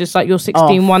sizing is just your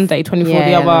 16 one day, 24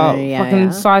 the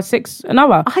other, size 6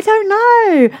 another. I don't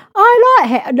know. I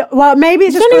like it. Well, maybe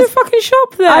it's just don't even fucking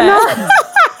shop there. I know.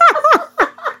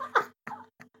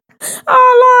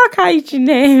 I like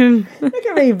H&M. Look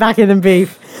at me back in the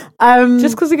beef.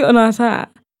 Just because he got a nice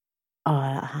hat. Oh,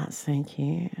 that hat's so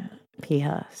cute.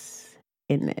 P.S.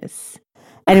 in this.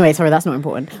 Anyway, sorry, that's not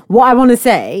important. What I want to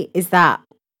say is that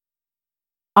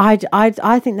I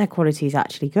think their quality is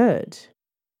actually good.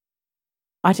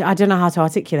 I don't know how to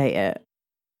articulate it.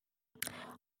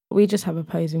 We just have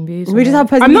opposing views.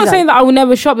 I'm not saying that I will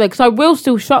never shop there, because I will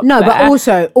still shop there. No, but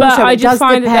also I just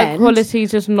find that their quality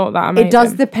is just not that amazing. It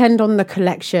does depend on the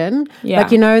collection. Yeah.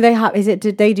 They have.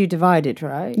 Did they do Divided,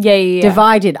 right? Yeah.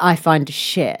 Divided, I find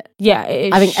shit. Yeah,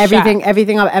 it is. I think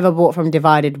everything I've ever bought from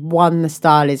Divided, the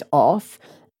style is off,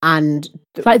 and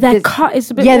their cut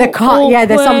is a bit. Yeah, the cut. Awkward. Yeah,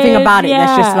 there's something about it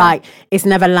that's just it's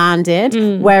never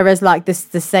landed. Whereas the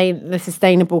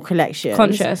sustainable collection,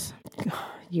 conscious.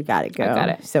 You got it, girl. I got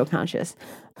it. Still conscious.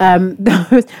 I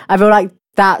feel like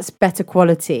that's better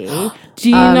quality. Do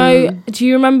you know? Do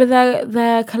you remember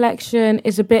their collection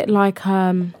is a bit like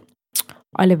I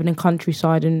live in a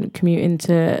countryside and commute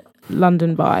into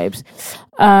London vibes.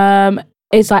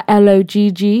 It's like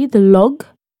LOGG, the log.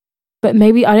 But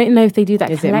maybe, I don't know if they do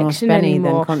that collection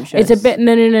anymore. It's a bit,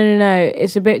 no.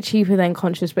 It's a bit cheaper than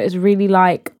Conscious, but it's really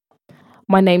like,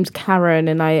 my name's Karen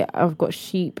and I've got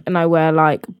sheep and I wear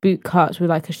like boot cuts with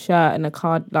like a shirt and a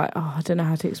card. Like, I don't know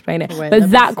how to explain it.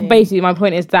 But that, basically, my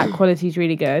point is that quality is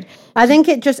really good. I think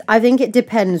it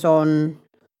depends on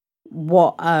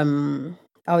what,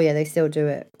 oh yeah, they still do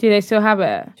it. Do they still have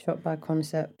it? Shop by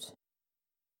Concept.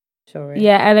 Sorry.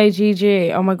 Yeah,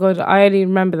 LAGG. Oh my God, I only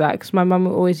remember that because my mum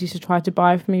always used to try to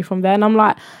buy for me from there. And I'm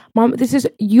like, Mum, this is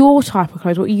your type of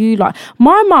clothes, what you like.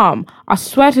 My mum, I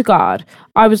swear to God,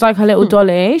 I was like her little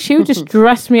dolly. She would just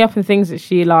dress me up in things that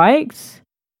she liked,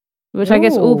 which I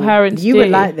guess all parents do. You would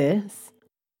like this.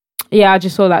 Yeah, I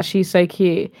just saw that. She's so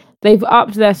cute. They've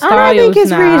upped their styles now. I think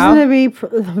it's reasonably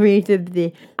priced.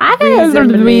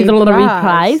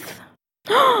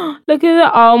 Look at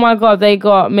that. Oh my God, they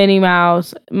got Minnie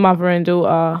Mouse, mother and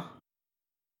daughter.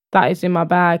 That is in my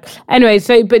bag. Anyway,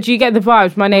 but do you get the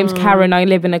vibes? My name's Karen. I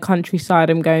live in the countryside.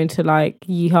 I'm going to like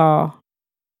yeehaw.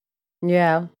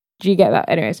 Yeah. Do you get that?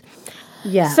 Anyways.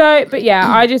 Yeah. So, but yeah,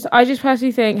 I just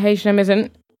personally think H&M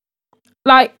isn't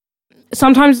like,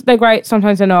 sometimes they're great,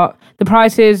 sometimes they're not. The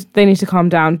prices, they need to calm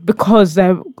down because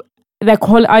their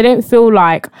quality, I don't feel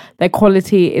like their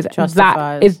quality is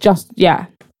justified. That is just, yeah.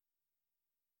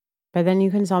 But then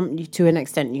you can, to an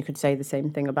extent, you could say the same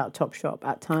thing about Topshop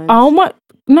at times. Oh my,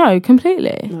 no,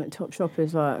 completely. Like Topshop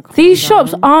is like, these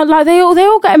shops aren't like, they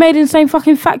all get made in the same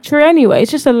fucking factory anyway.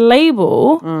 It's just a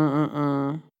label. Do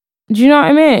you know what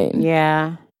I mean?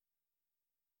 Yeah.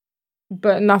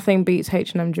 But nothing beats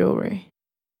H&M jewellery.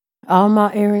 Oh,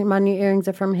 my new earrings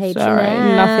are from H&M. Sorry,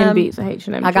 nothing beats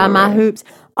H&M. I got my hoops.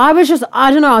 I was just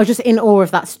in awe of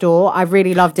that store. I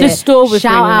really loved it. The store was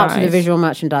Shout really out nice. to the visual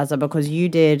merchandiser because you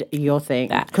did your thing.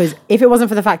 Because if it wasn't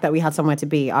for the fact that we had somewhere to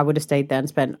be, I would have stayed there and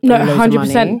spent loads of money.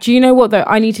 100%. Do you know what though?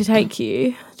 I need to take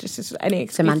you just as any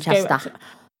excuse. To Manchester.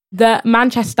 The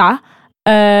Manchester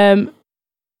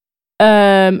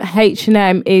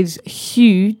H&M is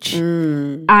huge,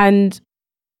 and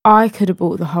I could have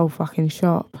bought the whole fucking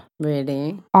shop.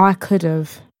 Really? I could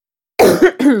have.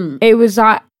 It was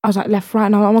like, I was like left, right,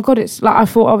 and I'm like, oh my God, it's like, I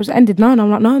thought I was ended. No, and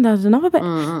I'm like, no, there's another bit.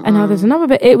 And now there's another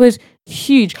bit. It was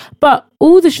huge. But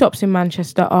all the shops in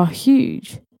Manchester are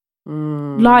huge.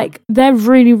 Like, they're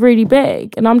really, really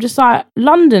big. And I'm just like,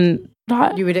 London,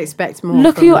 like, you would expect more.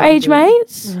 Look at your age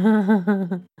mates.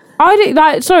 I did,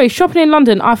 like, sorry, shopping in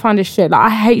London, I find this shit. Like, I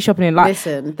hate shopping in, like,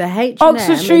 listen, the H&M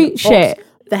Oxford Street shit.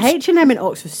 The H&M in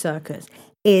Oxford Circus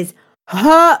is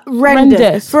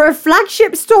horrendous. For a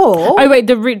flagship store. Oh wait,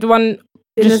 the one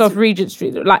just off Regent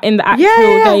Street, like in the actual.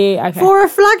 Yeah. Okay. For a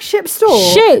flagship store,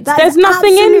 shit. There's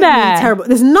nothing in there. Terrible.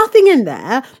 There's nothing in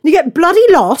there. You get bloody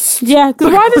lost. Yeah.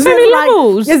 Because why there's so many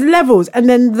levels? There's levels, and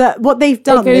then what they've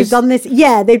done. They've done this.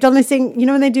 Yeah, they've done this thing. You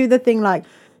know when they do the thing like,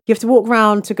 you have to walk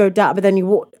around to go down, but then you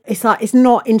walk. It's like, it's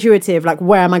not intuitive. Like,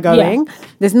 where am I going? Yeah.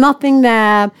 There's nothing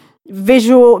there.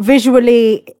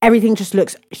 Visually, everything just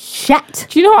looks shit.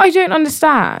 Do you know what I don't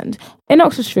understand? In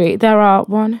Oxford Street, there are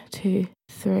 1, 2,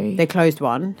 3. They closed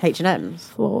one. H&M's.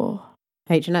 4.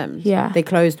 H&M's. Yeah. They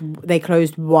closed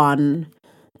one.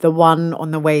 The one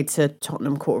on the way to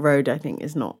Tottenham Court Road, I think,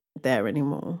 is not there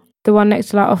anymore. The one next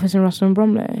to that office in Russell and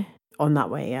Bromley. On that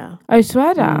way, yeah. Oh,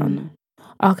 swear down.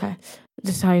 Okay.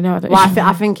 Just how you know. Well,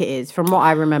 I think it is, from what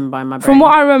I remember in my brain. From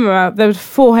what I remember, there was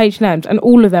 4 H&M's and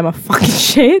all of them are fucking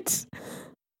shit.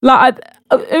 Like,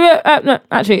 no,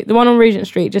 actually, the one on Regent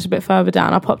Street, just a bit further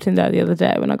down, I popped in there the other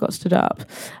day when I got stood up.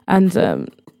 And I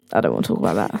don't want to talk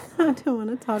about that. I don't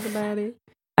want to talk about it.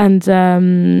 And,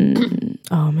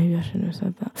 maybe I shouldn't have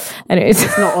said that. Anyways.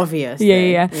 It's not obvious.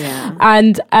 Yeah.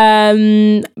 And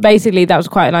basically, that was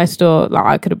quite a nice store. Like,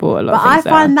 I could have bought a lot of things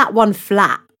But I find that one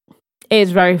flat.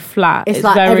 It's very flat. It's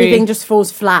like everything just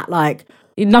falls flat, like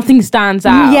nothing stands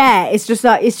out. Yeah, it's just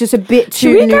a bit too.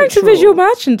 Should we neutral. go to visual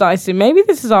merchandising? Maybe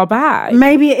this is our bag.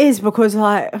 Maybe it is because,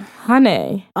 like,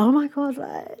 honey. Oh my God!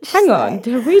 Like, hang on,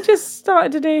 did we just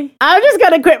start to do? I'm just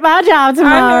gonna quit my job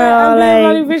tomorrow.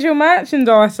 I'm visual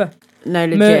merchandiser. No,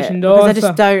 legit. Because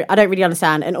I don't really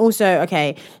understand. And also,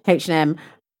 okay, H&M.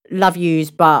 Love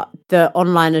yous, but the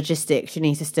online logistics, you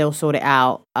need to still sort it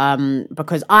out.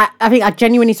 Because I think I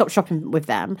genuinely stopped shopping with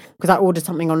them because I ordered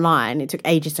something online. It took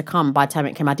ages to come. By the time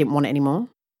it came, I didn't want it anymore.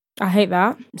 I hate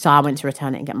that. So I went to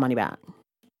return it and get money back.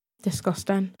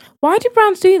 Disgusting. Why do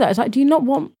brands do that? It's like, do you not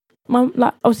want my,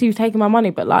 like, obviously you've taken my money,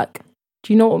 but like,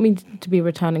 do you not want me to be a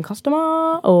returning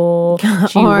customer? Or do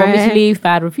you want me to leave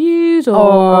bad reviews?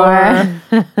 Or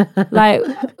like,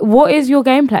 what is your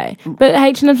gameplay? But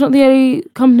H&M's not the only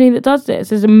company that does this.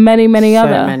 There's many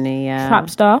other. So many,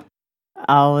 Trapstar.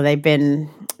 Oh, they've been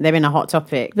a hot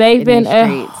topic. They've been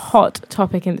a hot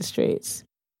topic in the streets.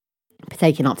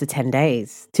 Taking up to 10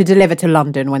 days to deliver to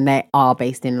London when they are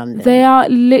based in London. They are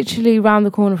literally round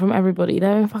the corner from everybody.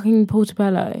 They're in fucking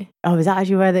Portobello. Oh, is that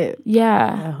actually where they...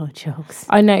 Yeah. Oh, jokes.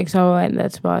 I know, because I went there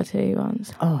to buy tea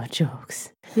once. Oh,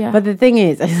 jokes. Yeah. But the thing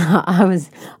is, I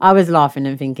was laughing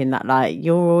and thinking that, like,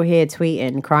 you're all here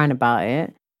tweeting, crying about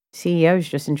it. CEOs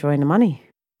just enjoying the money.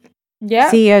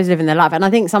 Yeah. CEOs living their life. And I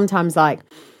think sometimes, like...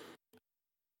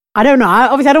 I don't know.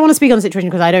 Obviously, I don't want to speak on the situation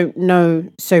because I don't know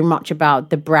so much about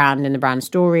the brand and the brand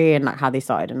story and like how they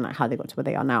started and like how they got to where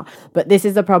they are now. But this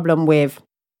is the problem with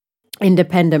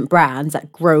independent brands that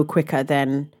grow quicker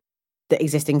than the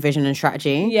existing vision and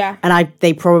strategy. Yeah. And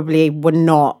they probably were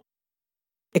not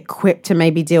equipped to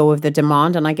maybe deal with the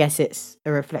demand. And I guess it's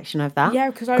a reflection of that.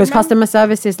 Yeah, because customer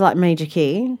service is like major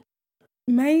key.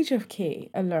 Major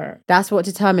key alert. That's what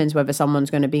determines whether someone's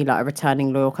going to be like a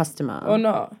returning loyal customer or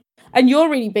not. And you're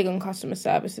really big on customer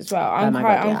service as well. I'm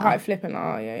God, quite flippant.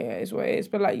 Oh, yeah, it's what it is.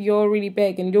 But like, you're really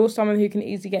big, and you're someone who can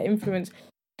easily get influenced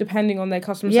depending on their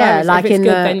customer service. Like if it's good,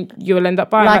 then you'll end up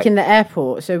buying. Like in the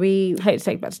airport. So we hate to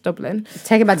take it back to Dublin.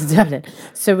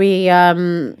 So we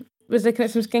was looking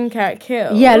at some skincare at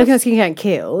Kiehl's. Yeah, looking at skincare at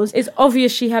Kiehl's. It's obvious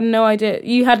she had no idea.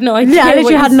 You had no idea. Yeah, I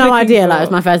literally had no idea. Like, it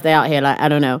was my first day out here. Like, I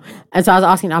don't know. And so I was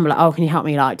asking Amber, like, oh, can you help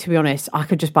me? Like, to be honest, I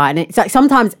could just buy it. And it's like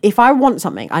sometimes if I want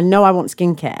something, I know I want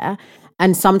skincare.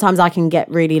 And sometimes I can get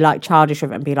really like childish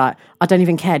with it and be like, I don't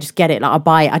even care, just get it. Like, I'll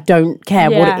buy it. I don't care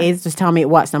what it is. Just tell me it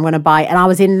works and I'm going to buy it. And I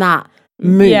was in that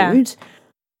mood. Yeah.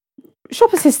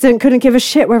 Shop assistant couldn't give a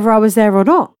shit whether I was there or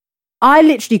not. I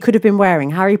literally could have been wearing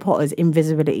Harry Potter's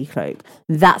invisibility cloak.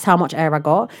 That's how much air I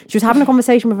got. She was having a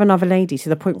conversation with another lady to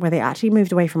the point where they actually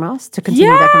moved away from us to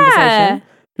continue their conversation.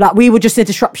 Like, we were just a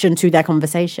disruption to their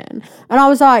conversation. And I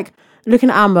was like, looking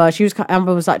at Amber,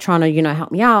 Amber was like trying to, you know,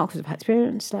 help me out because of her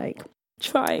experience. Like,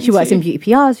 she works in beauty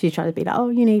PR, so she's trying to be like, oh,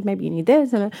 maybe you need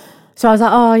this. And so I was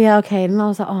like, oh, yeah, okay. And I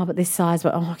was like, oh, but this size,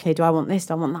 but oh, okay, do I want this?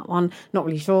 Do I want that one? Not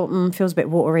really sure. Feels a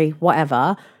bit watery,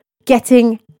 whatever.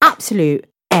 Getting absolute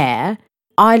air.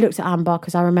 I looked at Amber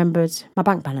because I remembered my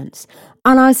bank balance.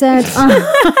 And I said,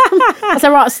 right,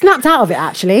 I snapped out of it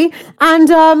actually. And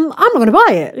I'm not going to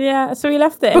buy it. Yeah, so we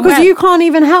left it. Because you can't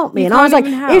even help me. And I was like,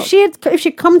 if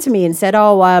she'd come to me and said,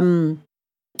 oh,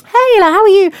 hey, like, how are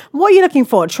you? What are you looking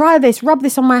for? Try this, rub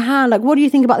this on my hand. Like, what do you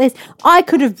think about this? I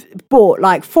could have bought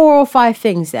like 4 or 5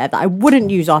 things there that I wouldn't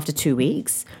use after 2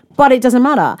 weeks, but it doesn't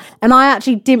matter. And I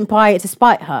actually didn't buy it to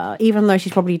spite her, even though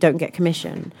she probably don't get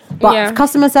commission. But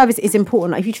customer service is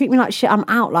important. Like, if you treat me like shit, I'm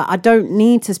out. Like, I don't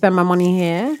need to spend my money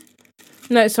here.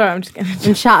 No, sorry, I'm just kidding.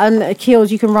 And chat and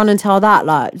Kiehl's, you can run and tell that.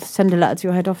 Like, send a letter to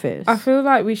your head office. I feel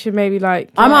like we should maybe like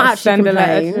I might actually send a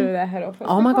letter to their head office.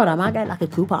 Oh my god, I might get like a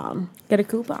coupon. Get a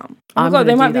coupon. Oh my god,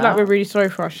 they might be like, we're really sorry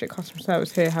for our shit customer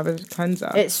service here. Have a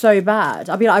cleanser. It's so bad.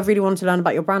 I'll be like, I really want to learn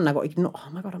about your brand. I got ignored. Oh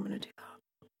my god, I'm gonna do that.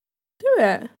 Do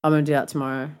it. I'm gonna do that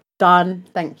tomorrow. Done.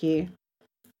 Thank you.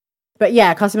 But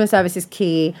yeah, customer service is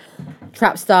key.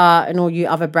 Trapstar and all you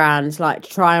other brands, like,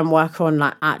 try and work on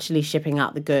like actually shipping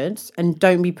out the goods, and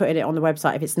don't be putting it on the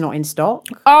website if it's not in stock.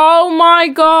 Oh my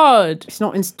god, it's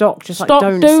not in stock. Just stop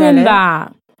like don't doing sell it.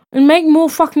 that. And make more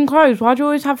fucking clothes. Why do you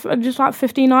always have just like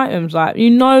 15 items? Like, you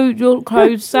know your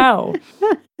clothes sell.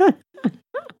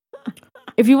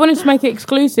 If you wanted to make it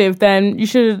exclusive, then you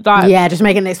should like just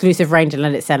make an exclusive range and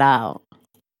let it sell out.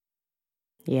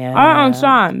 Yeah, I don't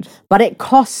understand. But it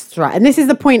costs, right? And this is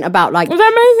the point about like... Well, they're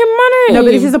making money. No,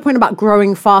 but this is the point about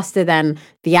growing faster than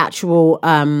the actual,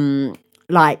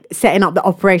 like, setting up the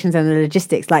operations and the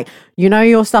logistics. Like, you know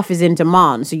your stuff is in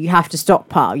demand, so you have to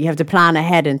stockpile. You have to plan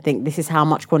ahead and think, this is how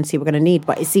much quantity we're going to need.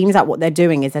 But it seems like what they're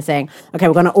doing is they're saying, okay,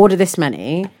 we're going to order this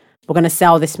many, we're going to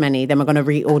sell this many, then we're going to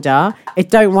reorder. It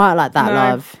don't work like that,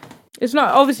 love. It's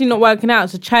not obviously not working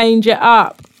out, so change it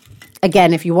up.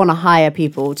 Again, if you want to hire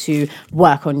people to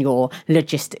work on your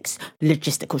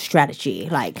logistical strategy,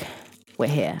 like, we're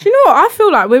here. Do you know what? I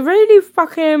feel like we're really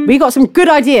fucking... We got some good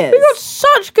ideas. We got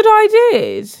such good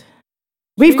ideas.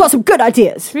 We've got some good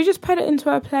ideas. Should we just put it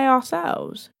into a play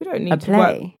ourselves? We don't need to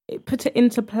work. Put it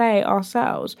into play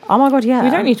ourselves. Oh my god, yeah. We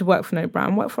don't need to work for no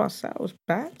brand. Work for ourselves,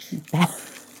 bitch.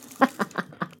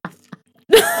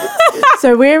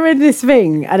 So we're in this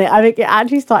thing, and I think it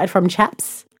actually started from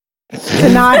chaps.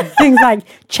 So now things like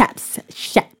chaps,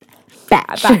 shap,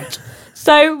 batch.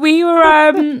 So we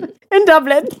were in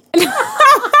Dublin.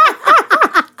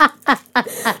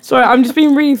 Sorry, I'm just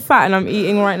being really fat and I'm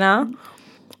eating right now.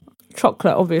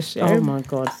 Chocolate, obviously. Oh my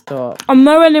God, stop. I'm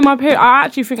nowhere near my period. I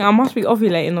actually think I must be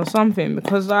ovulating or something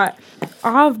because like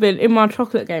I have been in my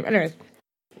chocolate game. Anyways,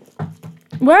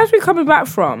 where's we coming back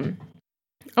from?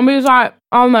 And we was like,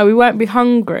 oh no, we won't be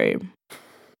hungry.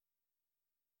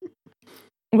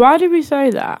 Why did we say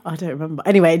that? I don't remember.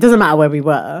 Anyway, it doesn't matter where we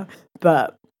were,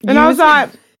 but... And I was like,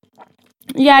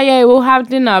 yeah, we'll have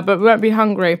dinner, but we won't be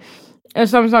hungry. And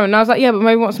something. And I was like, yeah, but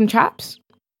maybe we want some chaps.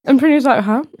 And Prinny was like,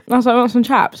 huh? I was like, I want some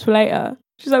chaps for later.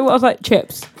 She's like, what? I was like,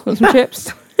 chips. Want some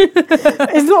chips?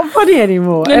 It's not funny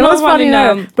anymore. It was funny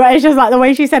now. But it's just like the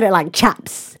way she said it, like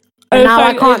chaps. And now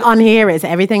I can't unhear it. So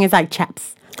everything is like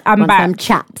chaps. And back.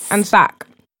 Chaps. And sack.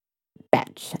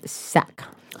 Batch. Sack.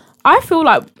 I feel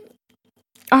like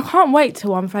I can't wait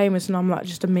till I'm famous and I'm like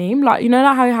just a meme. Like, you know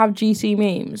like how you have GC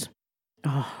memes?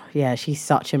 Oh, yeah, she's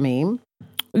such a meme.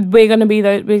 We're gonna be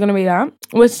that.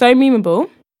 We're so memeable.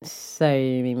 So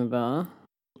memeable.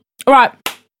 All right.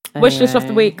 Wish list of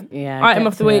the week. Yeah. Item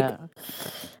of the week.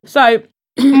 So,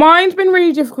 mine's been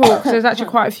really difficult because there's actually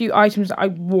quite a few items that I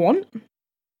want.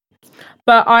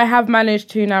 But I have managed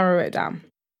to narrow it down.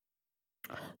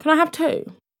 Can I have 2?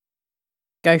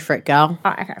 Go for it, girl.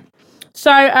 Okay.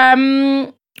 So,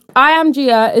 I Am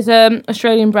Gia is an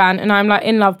Australian brand and I'm like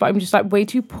in love, but I'm just like way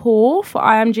too poor for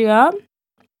I Am Gia.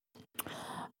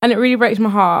 And it really breaks my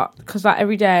heart because like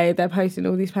every day they're posting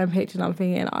all these pen pictures and I'm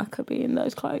thinking I could be in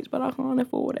those clothes, but I can't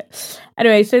afford it.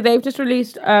 Anyway, so they've just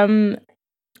released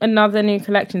another new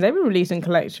collection. They've been releasing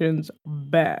collections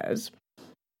bears.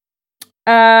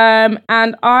 And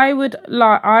I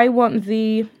want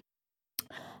the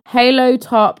halo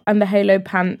top and the halo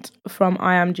pant from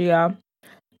I Am Gia.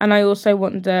 And I also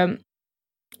want the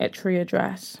Etria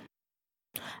dress.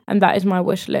 And that is my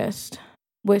wish list.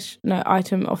 Items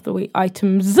of the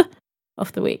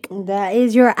week. That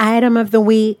is your item of the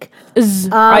week.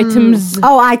 Items.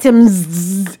 Oh,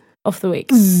 items of the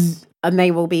week. And they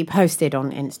will be posted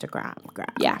on Instagram.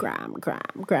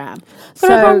 Gram. So,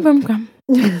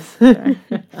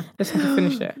 let's have to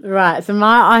finish it. Right. So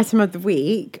my item of the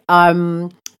week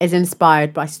is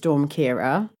inspired by Storm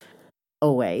Kira.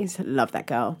 Always love that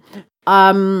girl.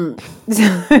 So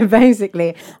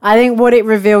basically, I think what it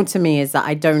revealed to me is that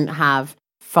I don't have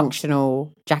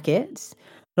functional jackets.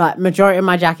 Like majority of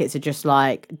my jackets are just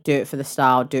like do it for the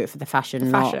style, do it for the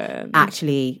fashion. Not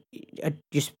actually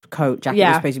just coat jacket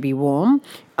is supposed to be warm.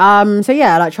 So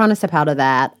yeah, like trying to step out of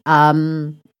that.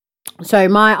 So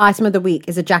my item of the week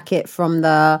is a jacket from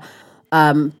the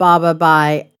Barber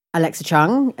by Alexa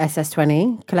Chung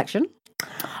SS20 collection.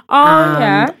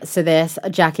 Yeah. So this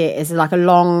jacket is like a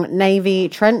long navy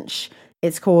trench.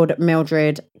 It's called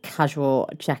Mildred Casual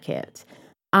Jacket.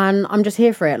 And I'm just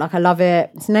here for it. Like, I love it.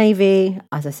 It's navy,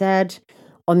 as I said.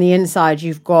 On the inside,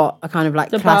 you've got a kind of like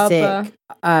classic...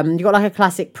 you've got like a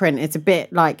classic print. It's a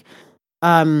bit like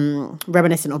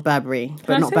reminiscent of Burberry,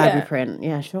 but not Burberry print.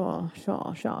 Yeah, sure.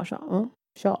 Oh, sure.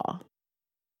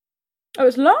 Oh,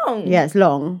 it's long. Yeah, it's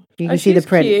long. You can see the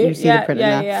print. Cute. You see the print in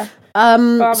there.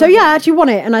 Yeah. So yeah, I actually want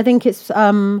it, and I think it's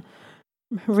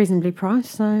reasonably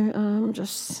priced. So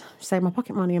just save my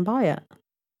pocket money and buy it.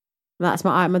 That's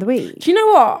my item of the week. Do you know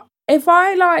what? If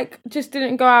I like just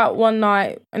didn't go out one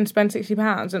night and spend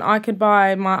 £60, and I could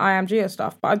buy my I Am Gia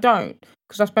stuff, but I don't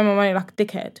because I spend my money like a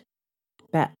dickhead.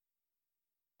 Bet.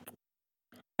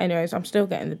 Anyways, I'm still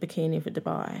getting the bikini for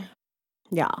Dubai.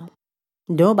 Yeah.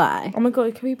 Dubai. Oh my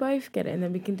god, can we both get it and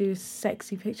then we can do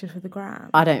sexy pictures for the gram?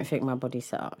 I don't think my body's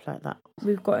set up like that.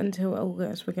 We've got until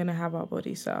August. We're gonna have our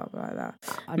body set up like that.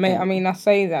 I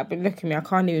say that, but look at me. I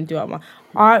can't even do up my.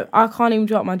 I can't even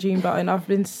do up my jean button. I've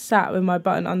been sat with my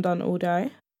button undone all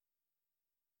day.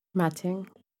 Matting.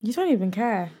 You don't even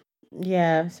care.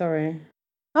 Yeah, sorry.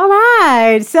 All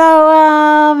right,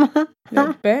 so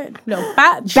little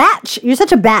batch. Batch. You're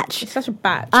such a batch. You're such a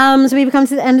batch. So we've come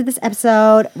to the end of this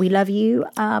episode. We love you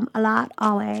a lot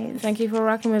always. Thank you for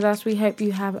rocking with us. We hope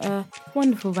you have a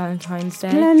wonderful Valentine's Day.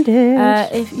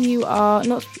 Splendid. If you are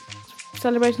not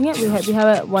celebrating it, we hope you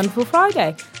have a wonderful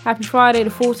Friday. Happy Friday,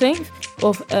 the 14th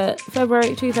of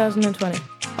February 2020.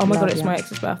 Oh my god, it's my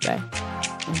ex's birthday.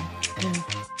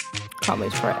 Can't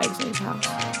wait for eggs in his house.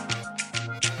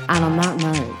 And on that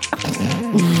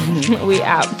note, we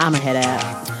out. I'ma head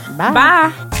out. Bye.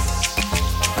 Bye.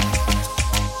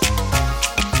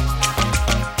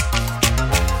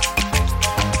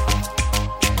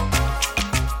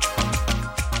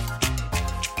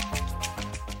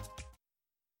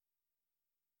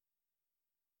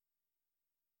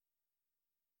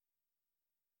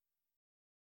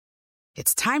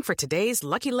 It's time for today's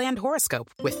Lucky Land horoscope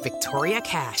with Victoria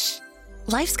Cash.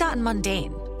 Life's gotten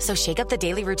mundane, so shake up the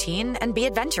daily routine and be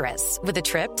adventurous with a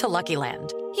trip to Lucky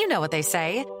Land. You know what they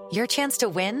say, your chance to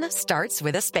win starts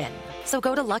with a spin. So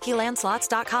go to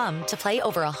LuckyLandSlots.com to play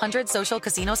over 100 social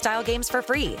casino-style games for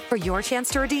free for your chance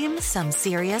to redeem some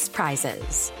serious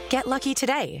prizes. Get lucky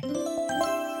today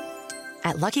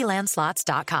at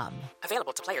LuckyLandSlots.com.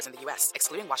 Available to players in the U.S.,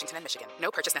 excluding Washington and Michigan.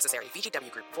 No purchase necessary.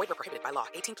 VGW Group. Void where prohibited by law.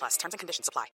 18+. Terms and conditions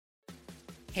apply.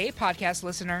 Hey, podcast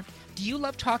listener. Do you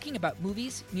love talking about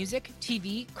movies, music,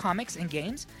 TV, comics, and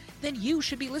games? Then you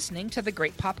should be listening to The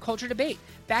Great Pop Culture Debate,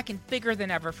 back and bigger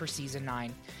than ever for Season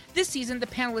 9. This season, the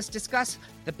panelists discuss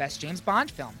the best James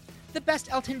Bond film, the best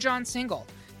Elton John single,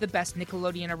 the best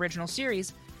Nickelodeon original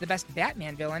series, the best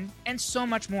Batman villain, and so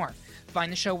much more. Find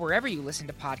the show wherever you listen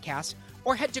to podcasts,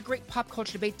 or head to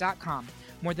greatpopculturedebate.com.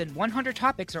 More than 100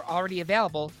 topics are already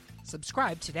available.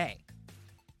 Subscribe today.